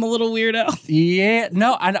silent and I'm a little weirdo. Yeah,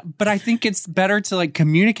 no, but I think it's better to like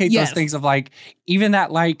communicate Yes. those things of like, even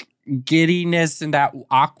that like giddiness and that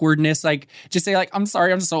awkwardness, like just say like, I'm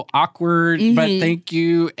sorry, I'm so awkward, but thank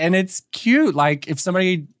you. And it's cute. Like if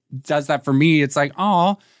somebody does that for me, it's like,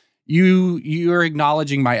 oh, you're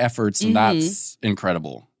acknowledging my efforts and that's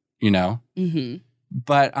incredible, you know?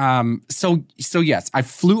 But so yes, I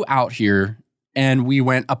flew out here and we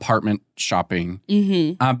went apartment shopping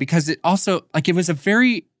because it also like it was a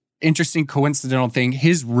very interesting coincidental thing.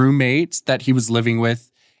 His roommate that he was living with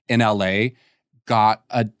in LA got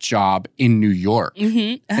a job in New York.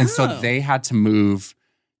 And so they had to move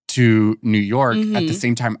to New York at the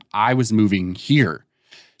same time I was moving here.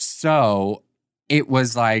 So it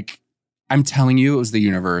was like, I'm telling you, it was the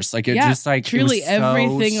universe. Like it just like truly it was so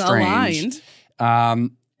everything strange.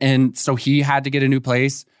 aligned. And so he had to get a new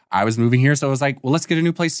place. I was moving here. So I was like, well, let's get a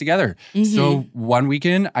new place together. So one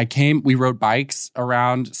weekend we rode bikes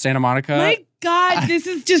around Santa Monica. My God, this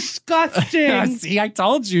is disgusting. See, I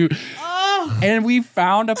told you. Oh, And we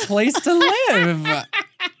found a place to live.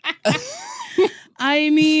 I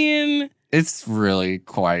mean, It's really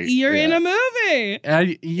quite. You're in a movie.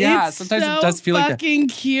 It's sometimes so it does feel like that. fucking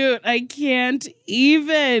cute. I can't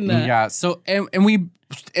even. Yeah. So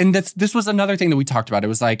and this was another thing that we talked about. It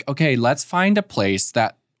was like, okay, let's find a place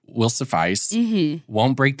that will suffice,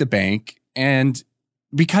 won't break the bank, and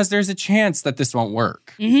because there's a chance that this won't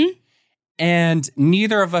work. And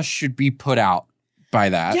neither of us should be put out by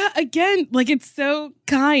that. Yeah, again, like it's so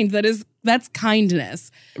kind. That's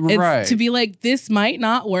kindness. It's Right. to be like, this might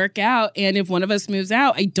not work out. And if one of us moves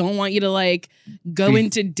out, I don't want you to like go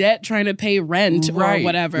into debt trying to pay rent or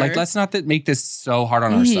whatever. Like, let's not make this so hard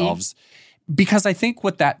on ourselves. Because I think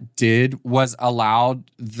what that did was allowed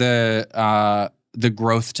the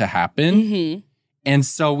growth to happen. And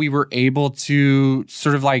so we were able to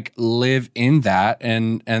sort of like live in that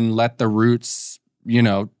and let the roots,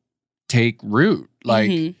 take root.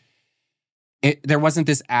 Like there wasn't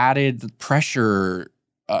this added pressure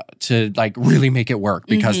to like really make it work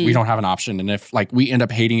because we don't have an option. And if like we end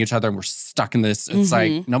up hating each other and we're stuck in this, it's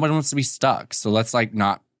like nobody wants to be stuck. So let's like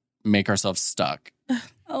not make ourselves stuck.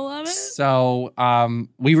 I love it. So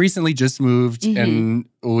we recently just moved and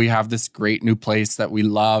we have this great new place that we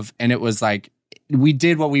love. And it was like, we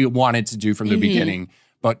did what we wanted to do from the beginning,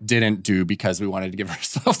 but didn't do because we wanted to give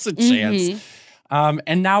ourselves a chance.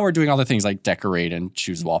 And now we're doing all the things like decorate and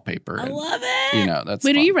choose wallpaper. I and, love it. That's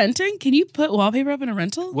Wait, fun. are you renting? Can you put wallpaper up in a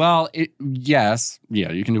rental? Well, yes.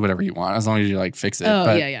 Yeah, you can do whatever you want as long as you like fix it. Oh,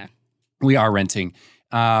 but yeah. we are renting.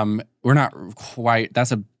 We're not quite,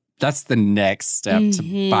 that's the next step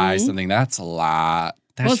to buy something. That's a lot.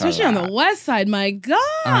 Well, especially on the west side. My God.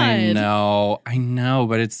 I know.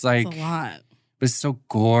 But it's like, That's a lot. but it's so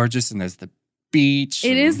gorgeous and there's the beach.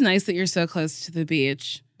 It is nice that you're so close to the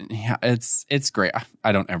beach. Yeah, it's great.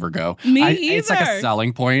 I don't ever go. Me It's like a either.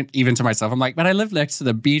 selling point, even to myself. I'm like, but I live next to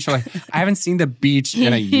the beach. Like, I haven't seen the beach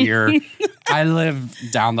in a year. I live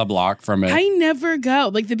down the block from it. I never go.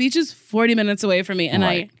 Like the beach is 40 minutes away from me and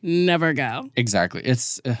Right. I never go. Exactly.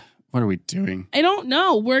 It's, what are we doing? I don't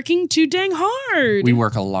know. Working too dang hard. We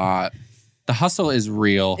work a lot. The hustle is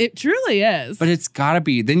real. It truly is. But it's got to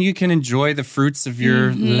be. Then you can enjoy the fruits of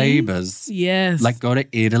your labors. yes. Like go to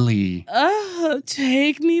Italy. Oh,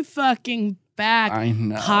 take me fucking back. I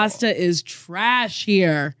know. Pasta is trash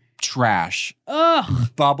here. Trash. Ugh.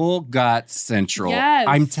 Bubble gut central. Yes.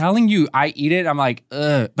 I'm telling you, I eat it. I'm like,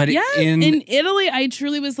 ugh. But Yes. in In Italy, I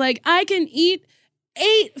truly was like, I can eat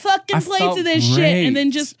 8 fucking I plates felt of this shit great. and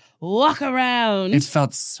then just walk around. it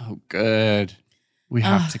felt so good. We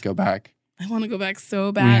have to go back. I want to go back so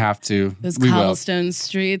We bad. have to. Those We will. cobblestone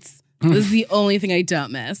streets. This is the only thing I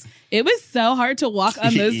don't miss. It was so hard to walk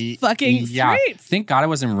on those fucking Yeah. streets. Thank God it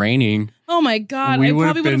wasn't raining. Oh my God. We I would've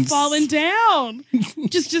probably would been have fallen down.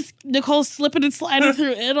 just Nicole slipping and sliding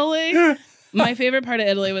through Italy. My favorite part of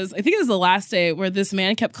Italy was, I think it was the last day where this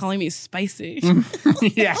man kept calling me spicy.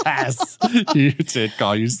 Yes. You did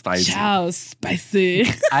call you spicy. Ciao, spicy.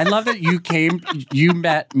 I love that you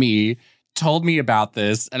met me, told me about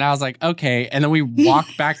this, and I was like, okay. And then we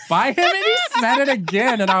walked back by him and he said it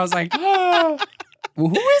again. And I was like, oh,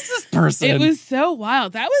 who is this person? It was so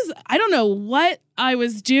wild. That was, I don't know what I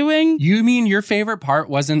was doing. You mean your favorite part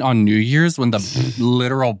wasn't on New Year's when the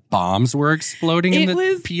literal bombs were exploding in It the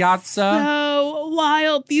was piazza? so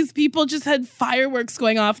wild. These people just had fireworks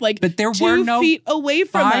going off like But there 2 were no feet away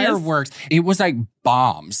from us. Fireworks. It was like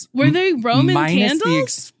bombs. Were they Roman minus candles? the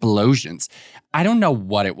explosions. I don't know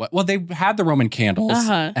what it was. Well, they had the Roman candles,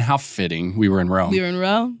 Uh-huh. and how fitting we were in Rome. We were in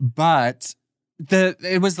Rome. But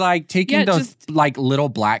it was like taking Yeah, those just- like little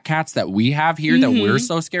black cats that we have here that we're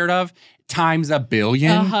so scared of times a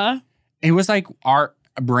billion. Uh-huh. It was like our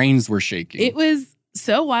brains were shaking. It was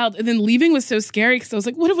so wild. And then leaving was so scary because I was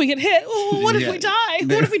like, what if we get hit? Oh, what if Yeah. we die?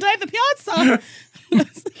 What if we die at the piazza?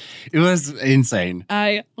 It was insane.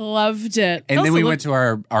 I loved it. And then Also, we look, went to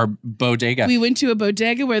our bodega. we went to a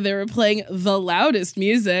bodega where they were playing the loudest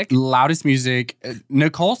music. Loudest music.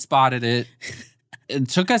 Nicole spotted it. It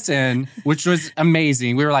took us in, which was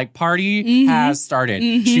amazing. We were like, party has started.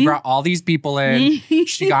 She brought all these people in.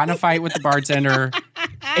 She got in a fight with the bartender.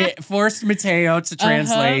 It forced Mateo to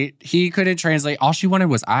translate. He couldn't translate. All she wanted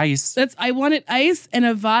was ice. I wanted ice and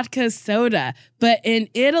a vodka soda. But in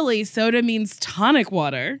Italy, soda means tonic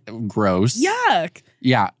water. Gross. Yuck.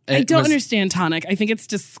 Yeah. I it don't was- understand tonic. I think it's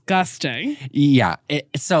disgusting. Yeah.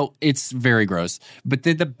 So it's very gross. But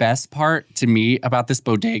the best part to me about this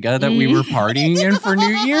bodega that we were partying in for New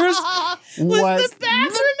Year's Was the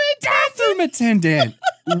bathroom bathroom attendant?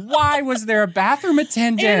 Why was there a bathroom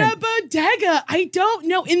attendant? In a bodega. I don't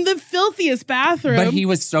know. In the filthiest bathroom. But he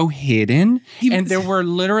was so hidden. And there were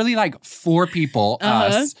literally like 4 people,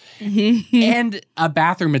 us, and a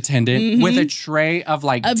bathroom attendant with a tray of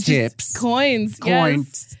like tips. Coins.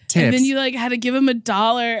 Tips. And then you like had to give him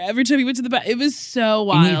 $1 every time he went to the bathroom. It was so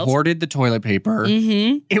wild. And he hoarded the toilet paper.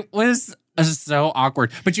 It was so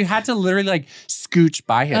awkward. But you had to literally like scooch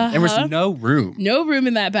by him. There was no room. No room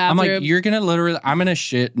in that bathroom. I'm like, I'm going to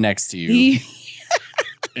shit next to you.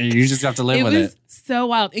 You just have to live with it. It was so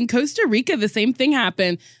wild. In Costa Rica, the same thing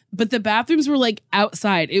happened, but the bathrooms were like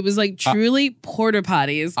outside. It was like truly porta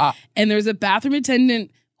potties. And there was a bathroom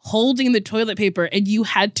attendant holding the toilet paper, and you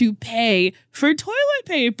had to pay for toilet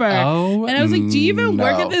paper. Oh, and I was like, do you even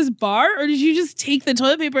work at this bar, or did you just take the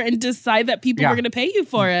toilet paper and decide that people were going to pay you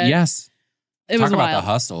for it? Yes. It was Talk about wild. the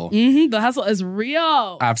hustle. The hustle is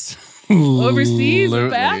real. Absolutely. Overseas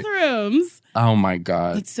bathrooms. Oh my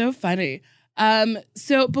God. It's so funny.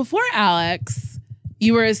 So before Alex,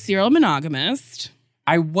 you were a serial monogamist.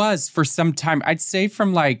 I was for some time. I'd say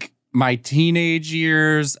from like my teenage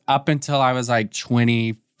years up until I was like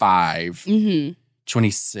 25,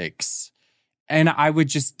 26. And I would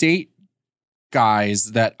just date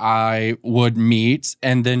guys that I would meet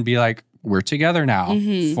and then be like, we're together now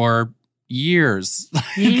for years.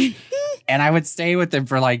 And I would stay with them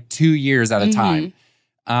for like 2 years at a time.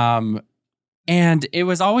 And it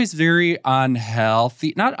was always very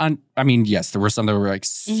unhealthy. Yes, there were some that were like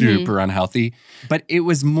super unhealthy, but it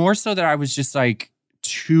was more so that I was just like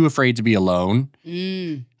too afraid to be alone.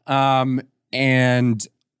 And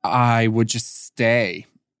I would just stay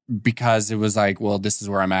because it was like, well, this is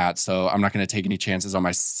where I'm at. So I'm not going to take any chances on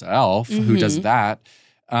myself. Who does that?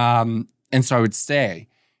 And so I would stay.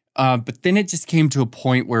 But then it just came to a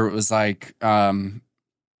point where it was like,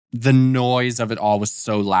 the noise of it all was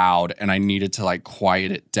so loud and I needed to like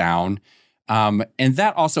quiet it down. And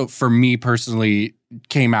that also for me personally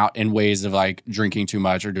came out in ways of like drinking too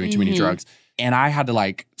much or doing too many drugs. And I had to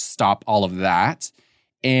like stop all of that.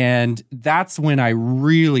 And that's when I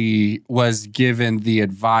really was given the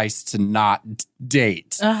advice to not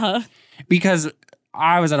date. Because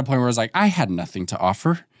I was at a point where I was like, I had nothing to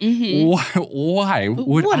offer. Why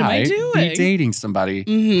would I be dating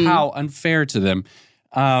somebody? How unfair to them.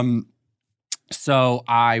 So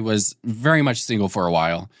I was very much single for a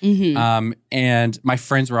while. And my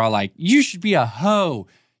friends were all like, you should be a hoe.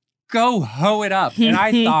 Go hoe it up. And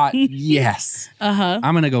I thought, yes, I'm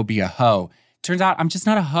going to go be a hoe. Turns out I'm just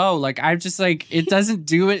not a hoe. Like, I'm just like, it doesn't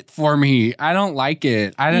do it for me. I don't like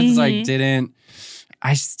it. I just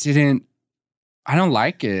I don't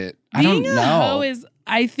like it. I don't know. Being a hoe is,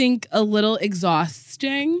 I think, a little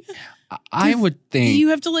exhausting. I would think. You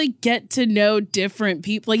have to like get to know different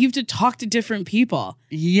people. Like you have to talk to different people.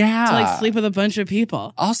 Yeah. To like sleep with a bunch of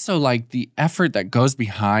people. Also, like the effort that goes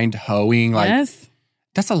behind hoeing, like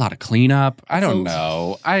that's a lot of cleanup. I don't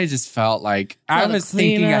know. I just felt like I was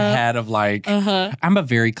thinking ahead of like, I'm a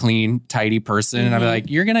very clean, tidy person. And I'd be like,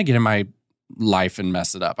 you're going to get in my life and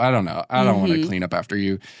mess it up. I don't know. I don't want to clean up after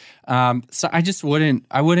you. So I just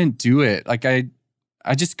wouldn't do it. Like I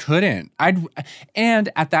just couldn't. And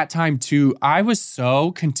at that time too, I was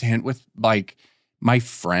so content with like my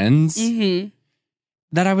friends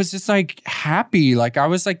that I was just like happy. Like I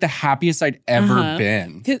was like the happiest I'd ever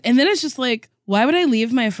been. And then it's just like, why would I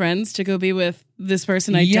leave my friends to go be with this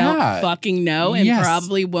person I don't fucking know and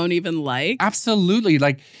probably won't even like? Absolutely.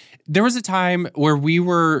 Like there was a time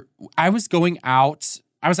where I was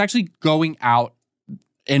actually going out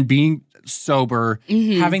and being sober,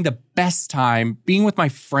 having the best time, being with my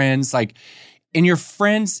friends, like, and your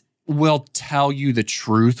friends will tell you the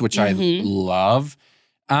truth, which I love.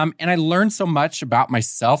 And I learned so much about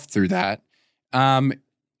myself through that.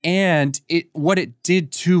 And what it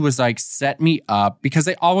did too was like set me up because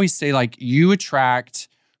they always say like you attract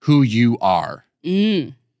who you are.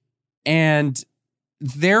 And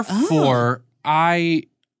therefore I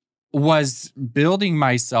was building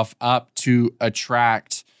myself up to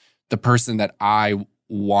attract the person that I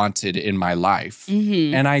wanted in my life.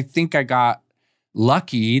 And I think I got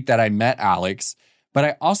lucky that I met Alex, but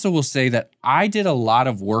I also will say that I did a lot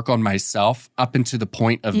of work on myself up until the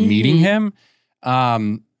point of meeting him.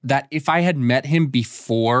 That if I had met him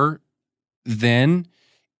before then,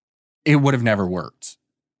 it would have never worked.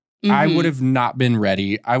 I would have not been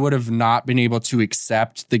ready. I would have not been able to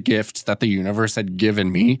accept the gift that the universe had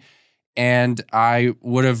given me. And I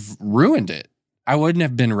would have ruined it. I wouldn't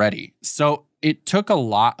have been ready. So it took a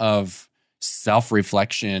lot of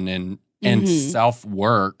self-reflection and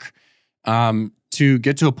self-work to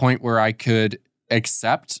get to a point where I could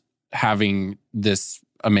accept having this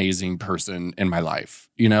amazing person in my life,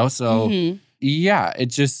 you know? So yeah, it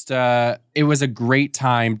just, it was a great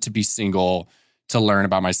time to be single, to learn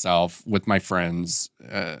about myself with my friends.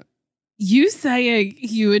 You saying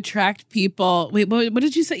you attract people. Wait, what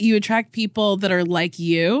did you say? You attract people that are like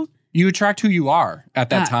you? You attract who you are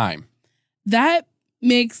at that time. That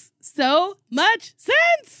makes so much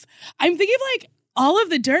sense. I'm thinking of like all of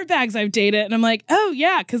the dirtbags I've dated, and I'm like, oh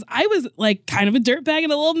yeah, because I was like kind of a dirtbag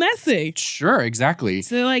and a little messy. Sure, exactly.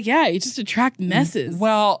 So like, yeah, you just attract messes.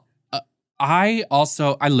 Well, I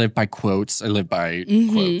live by quotes. I live by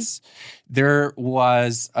quotes. There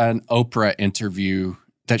was an Oprah interview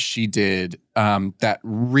that she did that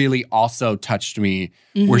really also touched me,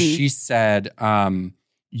 where she said,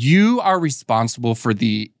 you are responsible for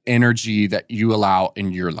the energy that you allow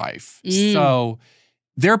in your life. So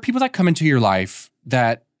there are people that come into your life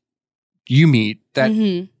that you meet that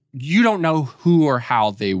you don't know who or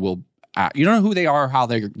how they will act. You don't know who they are or how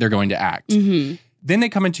they're going to act. Then they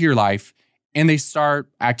come into your life and they start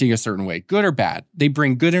acting a certain way, good or bad. They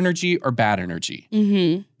bring good energy or bad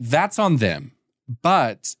energy. That's on them.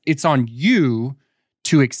 But it's on you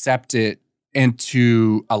to accept it and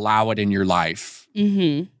to allow it in your life.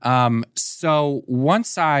 So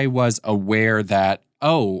once I was aware that,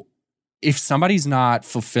 oh, if somebody's not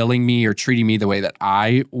fulfilling me or treating me the way that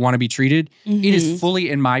I want to be treated, it is fully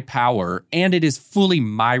in my power and it is fully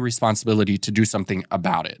my responsibility to do something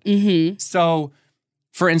about it. So,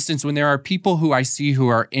 for instance, when there are people who I see who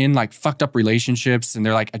are in like fucked up relationships and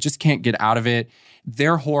they're like, I just can't get out of it.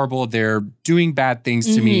 They're horrible. They're doing bad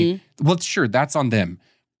things to me. Well, sure, that's on them.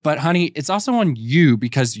 But honey, it's also on you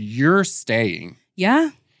because you're staying.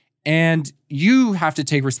 Yeah. And you have to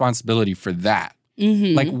take responsibility for that.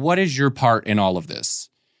 Like, what is your part in all of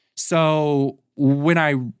this? So when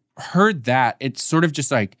I heard that, it sort of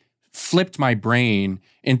just like flipped my brain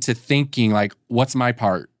into thinking like, what's my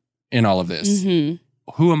part in all of this?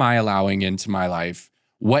 Who am I allowing into my life?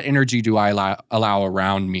 What energy do I allow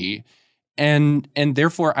around me? And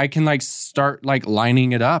therefore I can like start like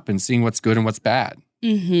lining it up and seeing what's good and what's bad.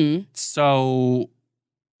 So,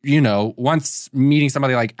 you know, once meeting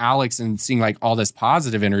somebody like Alex and seeing like all this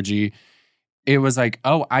positive energy, it was like,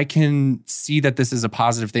 oh, I can see that this is a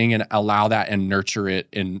positive thing and allow that and nurture it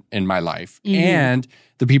in my life. And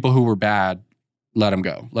the people who were bad, let them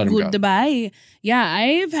go. Let them go. Goodbye. Yeah,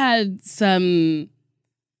 I've had some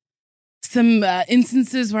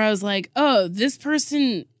instances where I was like, oh, this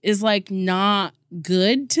person is like not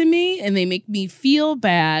good to me and they make me feel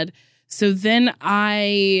bad. So then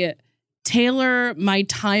I tailor my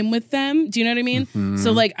time with them. Do you know what I mean?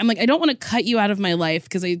 So like, I'm like, I don't want to cut you out of my life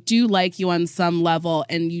because I do like you on some level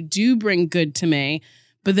and you do bring good to me.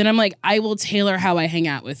 But then I'm like, I will tailor how I hang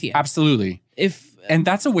out with you. Absolutely. And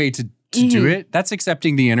that's a way to do it. That's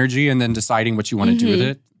accepting the energy and then deciding what you want to do with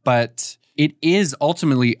it. But it is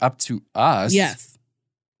ultimately up to us. Yes.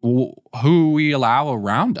 Who we allow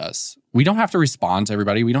around us. We don't have to respond to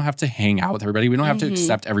everybody. We don't have to hang out with everybody. We don't have to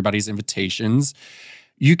accept everybody's invitations.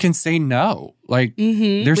 You can say no. Like,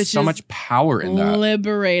 there's so much power in that.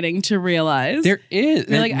 Liberating to realize. There is.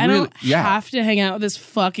 You're like, I don't have to hang out with this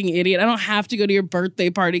fucking idiot. I don't have to go to your birthday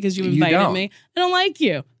party because you invited me. I don't like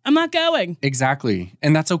you. I'm not going. Exactly.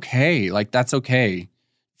 And that's okay. Like, that's okay.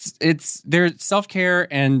 There's self-care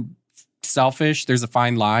and selfish. There's a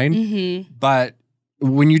fine line. But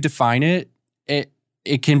when you define it,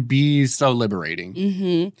 it can be so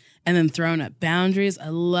liberating. And then throwing up boundaries. I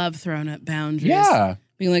love throwing up boundaries. Yeah.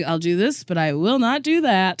 Being like, I'll do this, but I will not do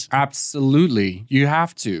that. Absolutely. You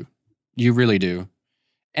have to. You really do.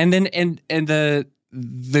 And then and the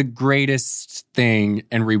greatest thing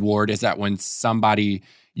and reward is that when somebody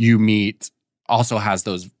you meet also has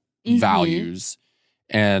those values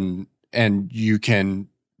and you can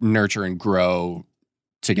nurture and grow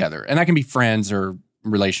together. And that can be friends or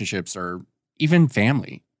relationships or even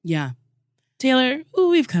family. Yeah. Taylor,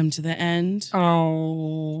 we've come to the end.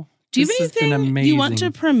 Oh. Do you have anything you want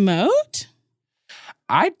to promote?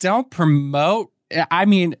 I don't promote. I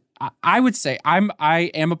mean, I would say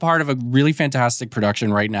I am a part of a really fantastic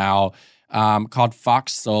production right now called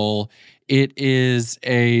Fox Soul. It is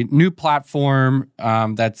a new platform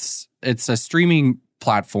it's a streaming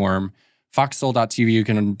platform, foxsoul.tv. You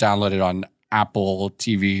can download it on Apple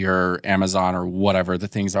TV or Amazon or whatever the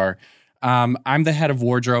things are. I'm the head of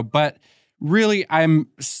wardrobe, but really I'm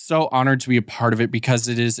so honored to be a part of it because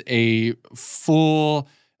it is a full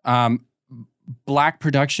Black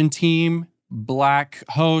production team, Black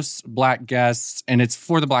hosts, Black guests, and it's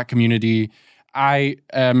for the Black community. I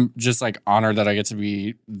am just like honored that I get to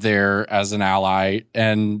be there as an ally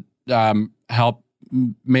and help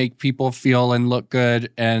make people feel and look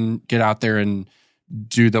good and get out there and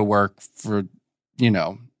do the work for,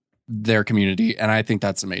 their community. And I think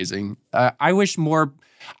that's amazing. I wish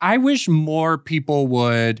more people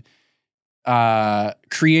would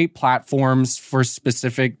create platforms for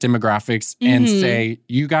specific demographics and say,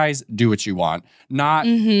 you guys do what you want. Not,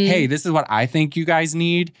 hey, this is what I think you guys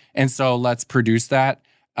need, and so let's produce that.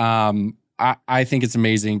 I think it's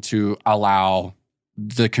amazing to allow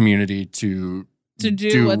the community to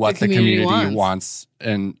do what the community wants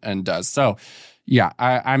and does. So yeah,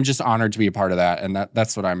 I'm just honored to be a part of that. And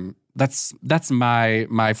that's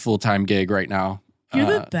my full-time gig right now.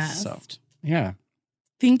 You're the best. So, yeah.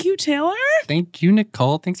 Thank you, Taylor. Thank you,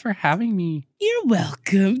 Nicole. Thanks for having me. You're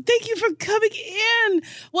welcome. Thank you for coming in.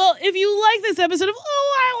 Well, if you like this episode of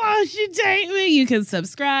I Want You to Date Me, you can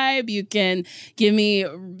subscribe. You can give me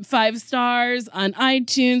 5 stars on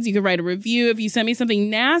iTunes. You can write a review. If you send me something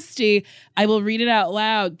nasty, I will read it out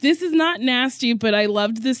loud. This is not nasty, but I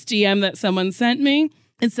loved this DM that someone sent me.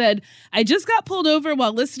 It said, I just got pulled over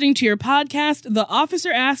while listening to your podcast. The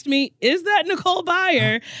officer asked me, is that Nicole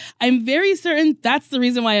Byer? I'm very certain that's the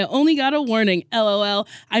reason why I only got a warning. LOL.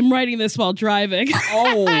 I'm writing this while driving.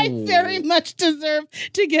 Oh. I very much deserve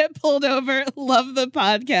to get pulled over. Love the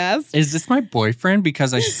podcast. Is this my boyfriend?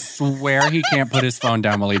 Because I swear he can't put his phone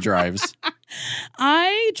down while he drives.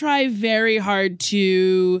 I try very hard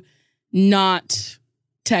to not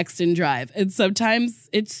text and drive, and sometimes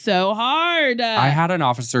it's so hard. I had an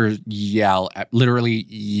officer literally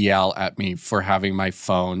yell at me for having my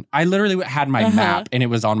phone. I literally had my map and it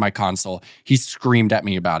was on my console. He screamed at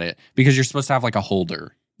me about it because you're supposed to have like a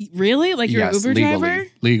holder. Really? Like you're an Uber driver?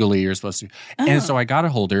 Legally, you're supposed to. And so I got a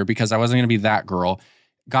holder because I wasn't going to be that girl.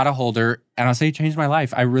 Got a holder, and I'll say it changed my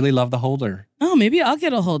life. I really love the holder. Oh, maybe I'll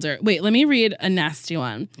get a holder. Wait, let me read a nasty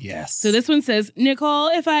one. Yes. So this one says, Nicole,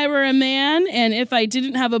 if I were a man and if I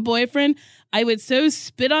didn't have a boyfriend, I would so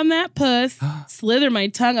spit on that puss, slither my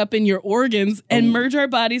tongue up in your organs, and merge our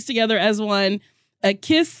bodies together as one. A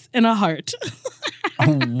kiss and a heart.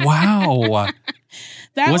 Oh, wow.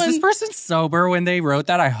 Was this person sober when they wrote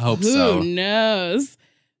that? I hope so. Who knows?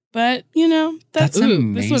 But, that's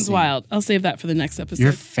amazing. This one's wild. I'll save that for the next episode.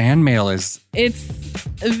 Your fan mail is It's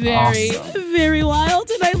very, awesome. Very wild,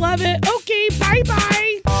 and I love it. Okay,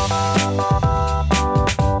 bye-bye.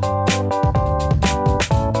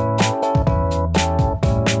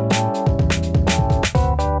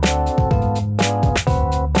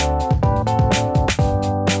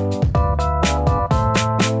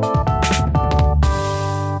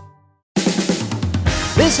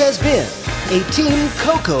 This has been a Team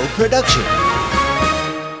Coco production.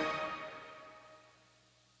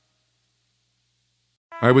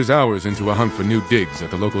 I was hours into a hunt for new digs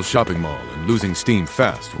at the local shopping mall and losing steam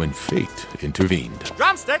fast when fate intervened.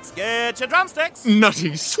 Drumsticks, get your drumsticks.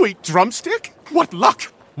 Nutty, sweet drumstick? What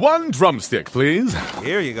luck! 1 drumstick, please.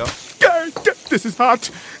 Here you go. This is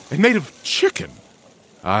hot and made of chicken.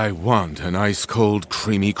 I want an ice-cold,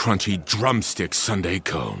 creamy, crunchy drumstick sundae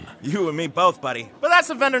cone. You and me both, buddy. But that's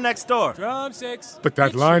the vendor next door. Drumsticks. But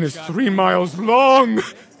that line is 3 miles long.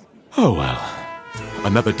 Oh well.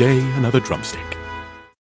 Another day, another drumstick.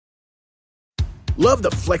 Love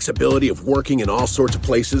the flexibility of working in all sorts of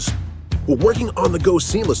places? Well, working on the go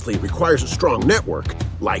seamlessly requires a strong network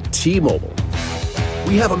like T-Mobile.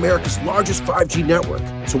 We have America's largest 5G network,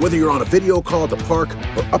 so whether you're on a video call at the park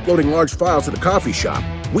or uploading large files at a coffee shop,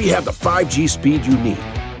 we have the 5G speed you need.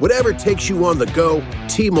 Whatever takes you on the go,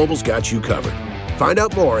 T-Mobile's got you covered. Find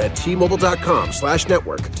out more at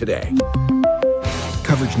T-Mobile.com/network today.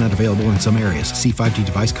 Coverage not available in some areas. See 5G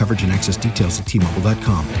device coverage and access details at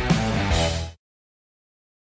T-Mobile.com.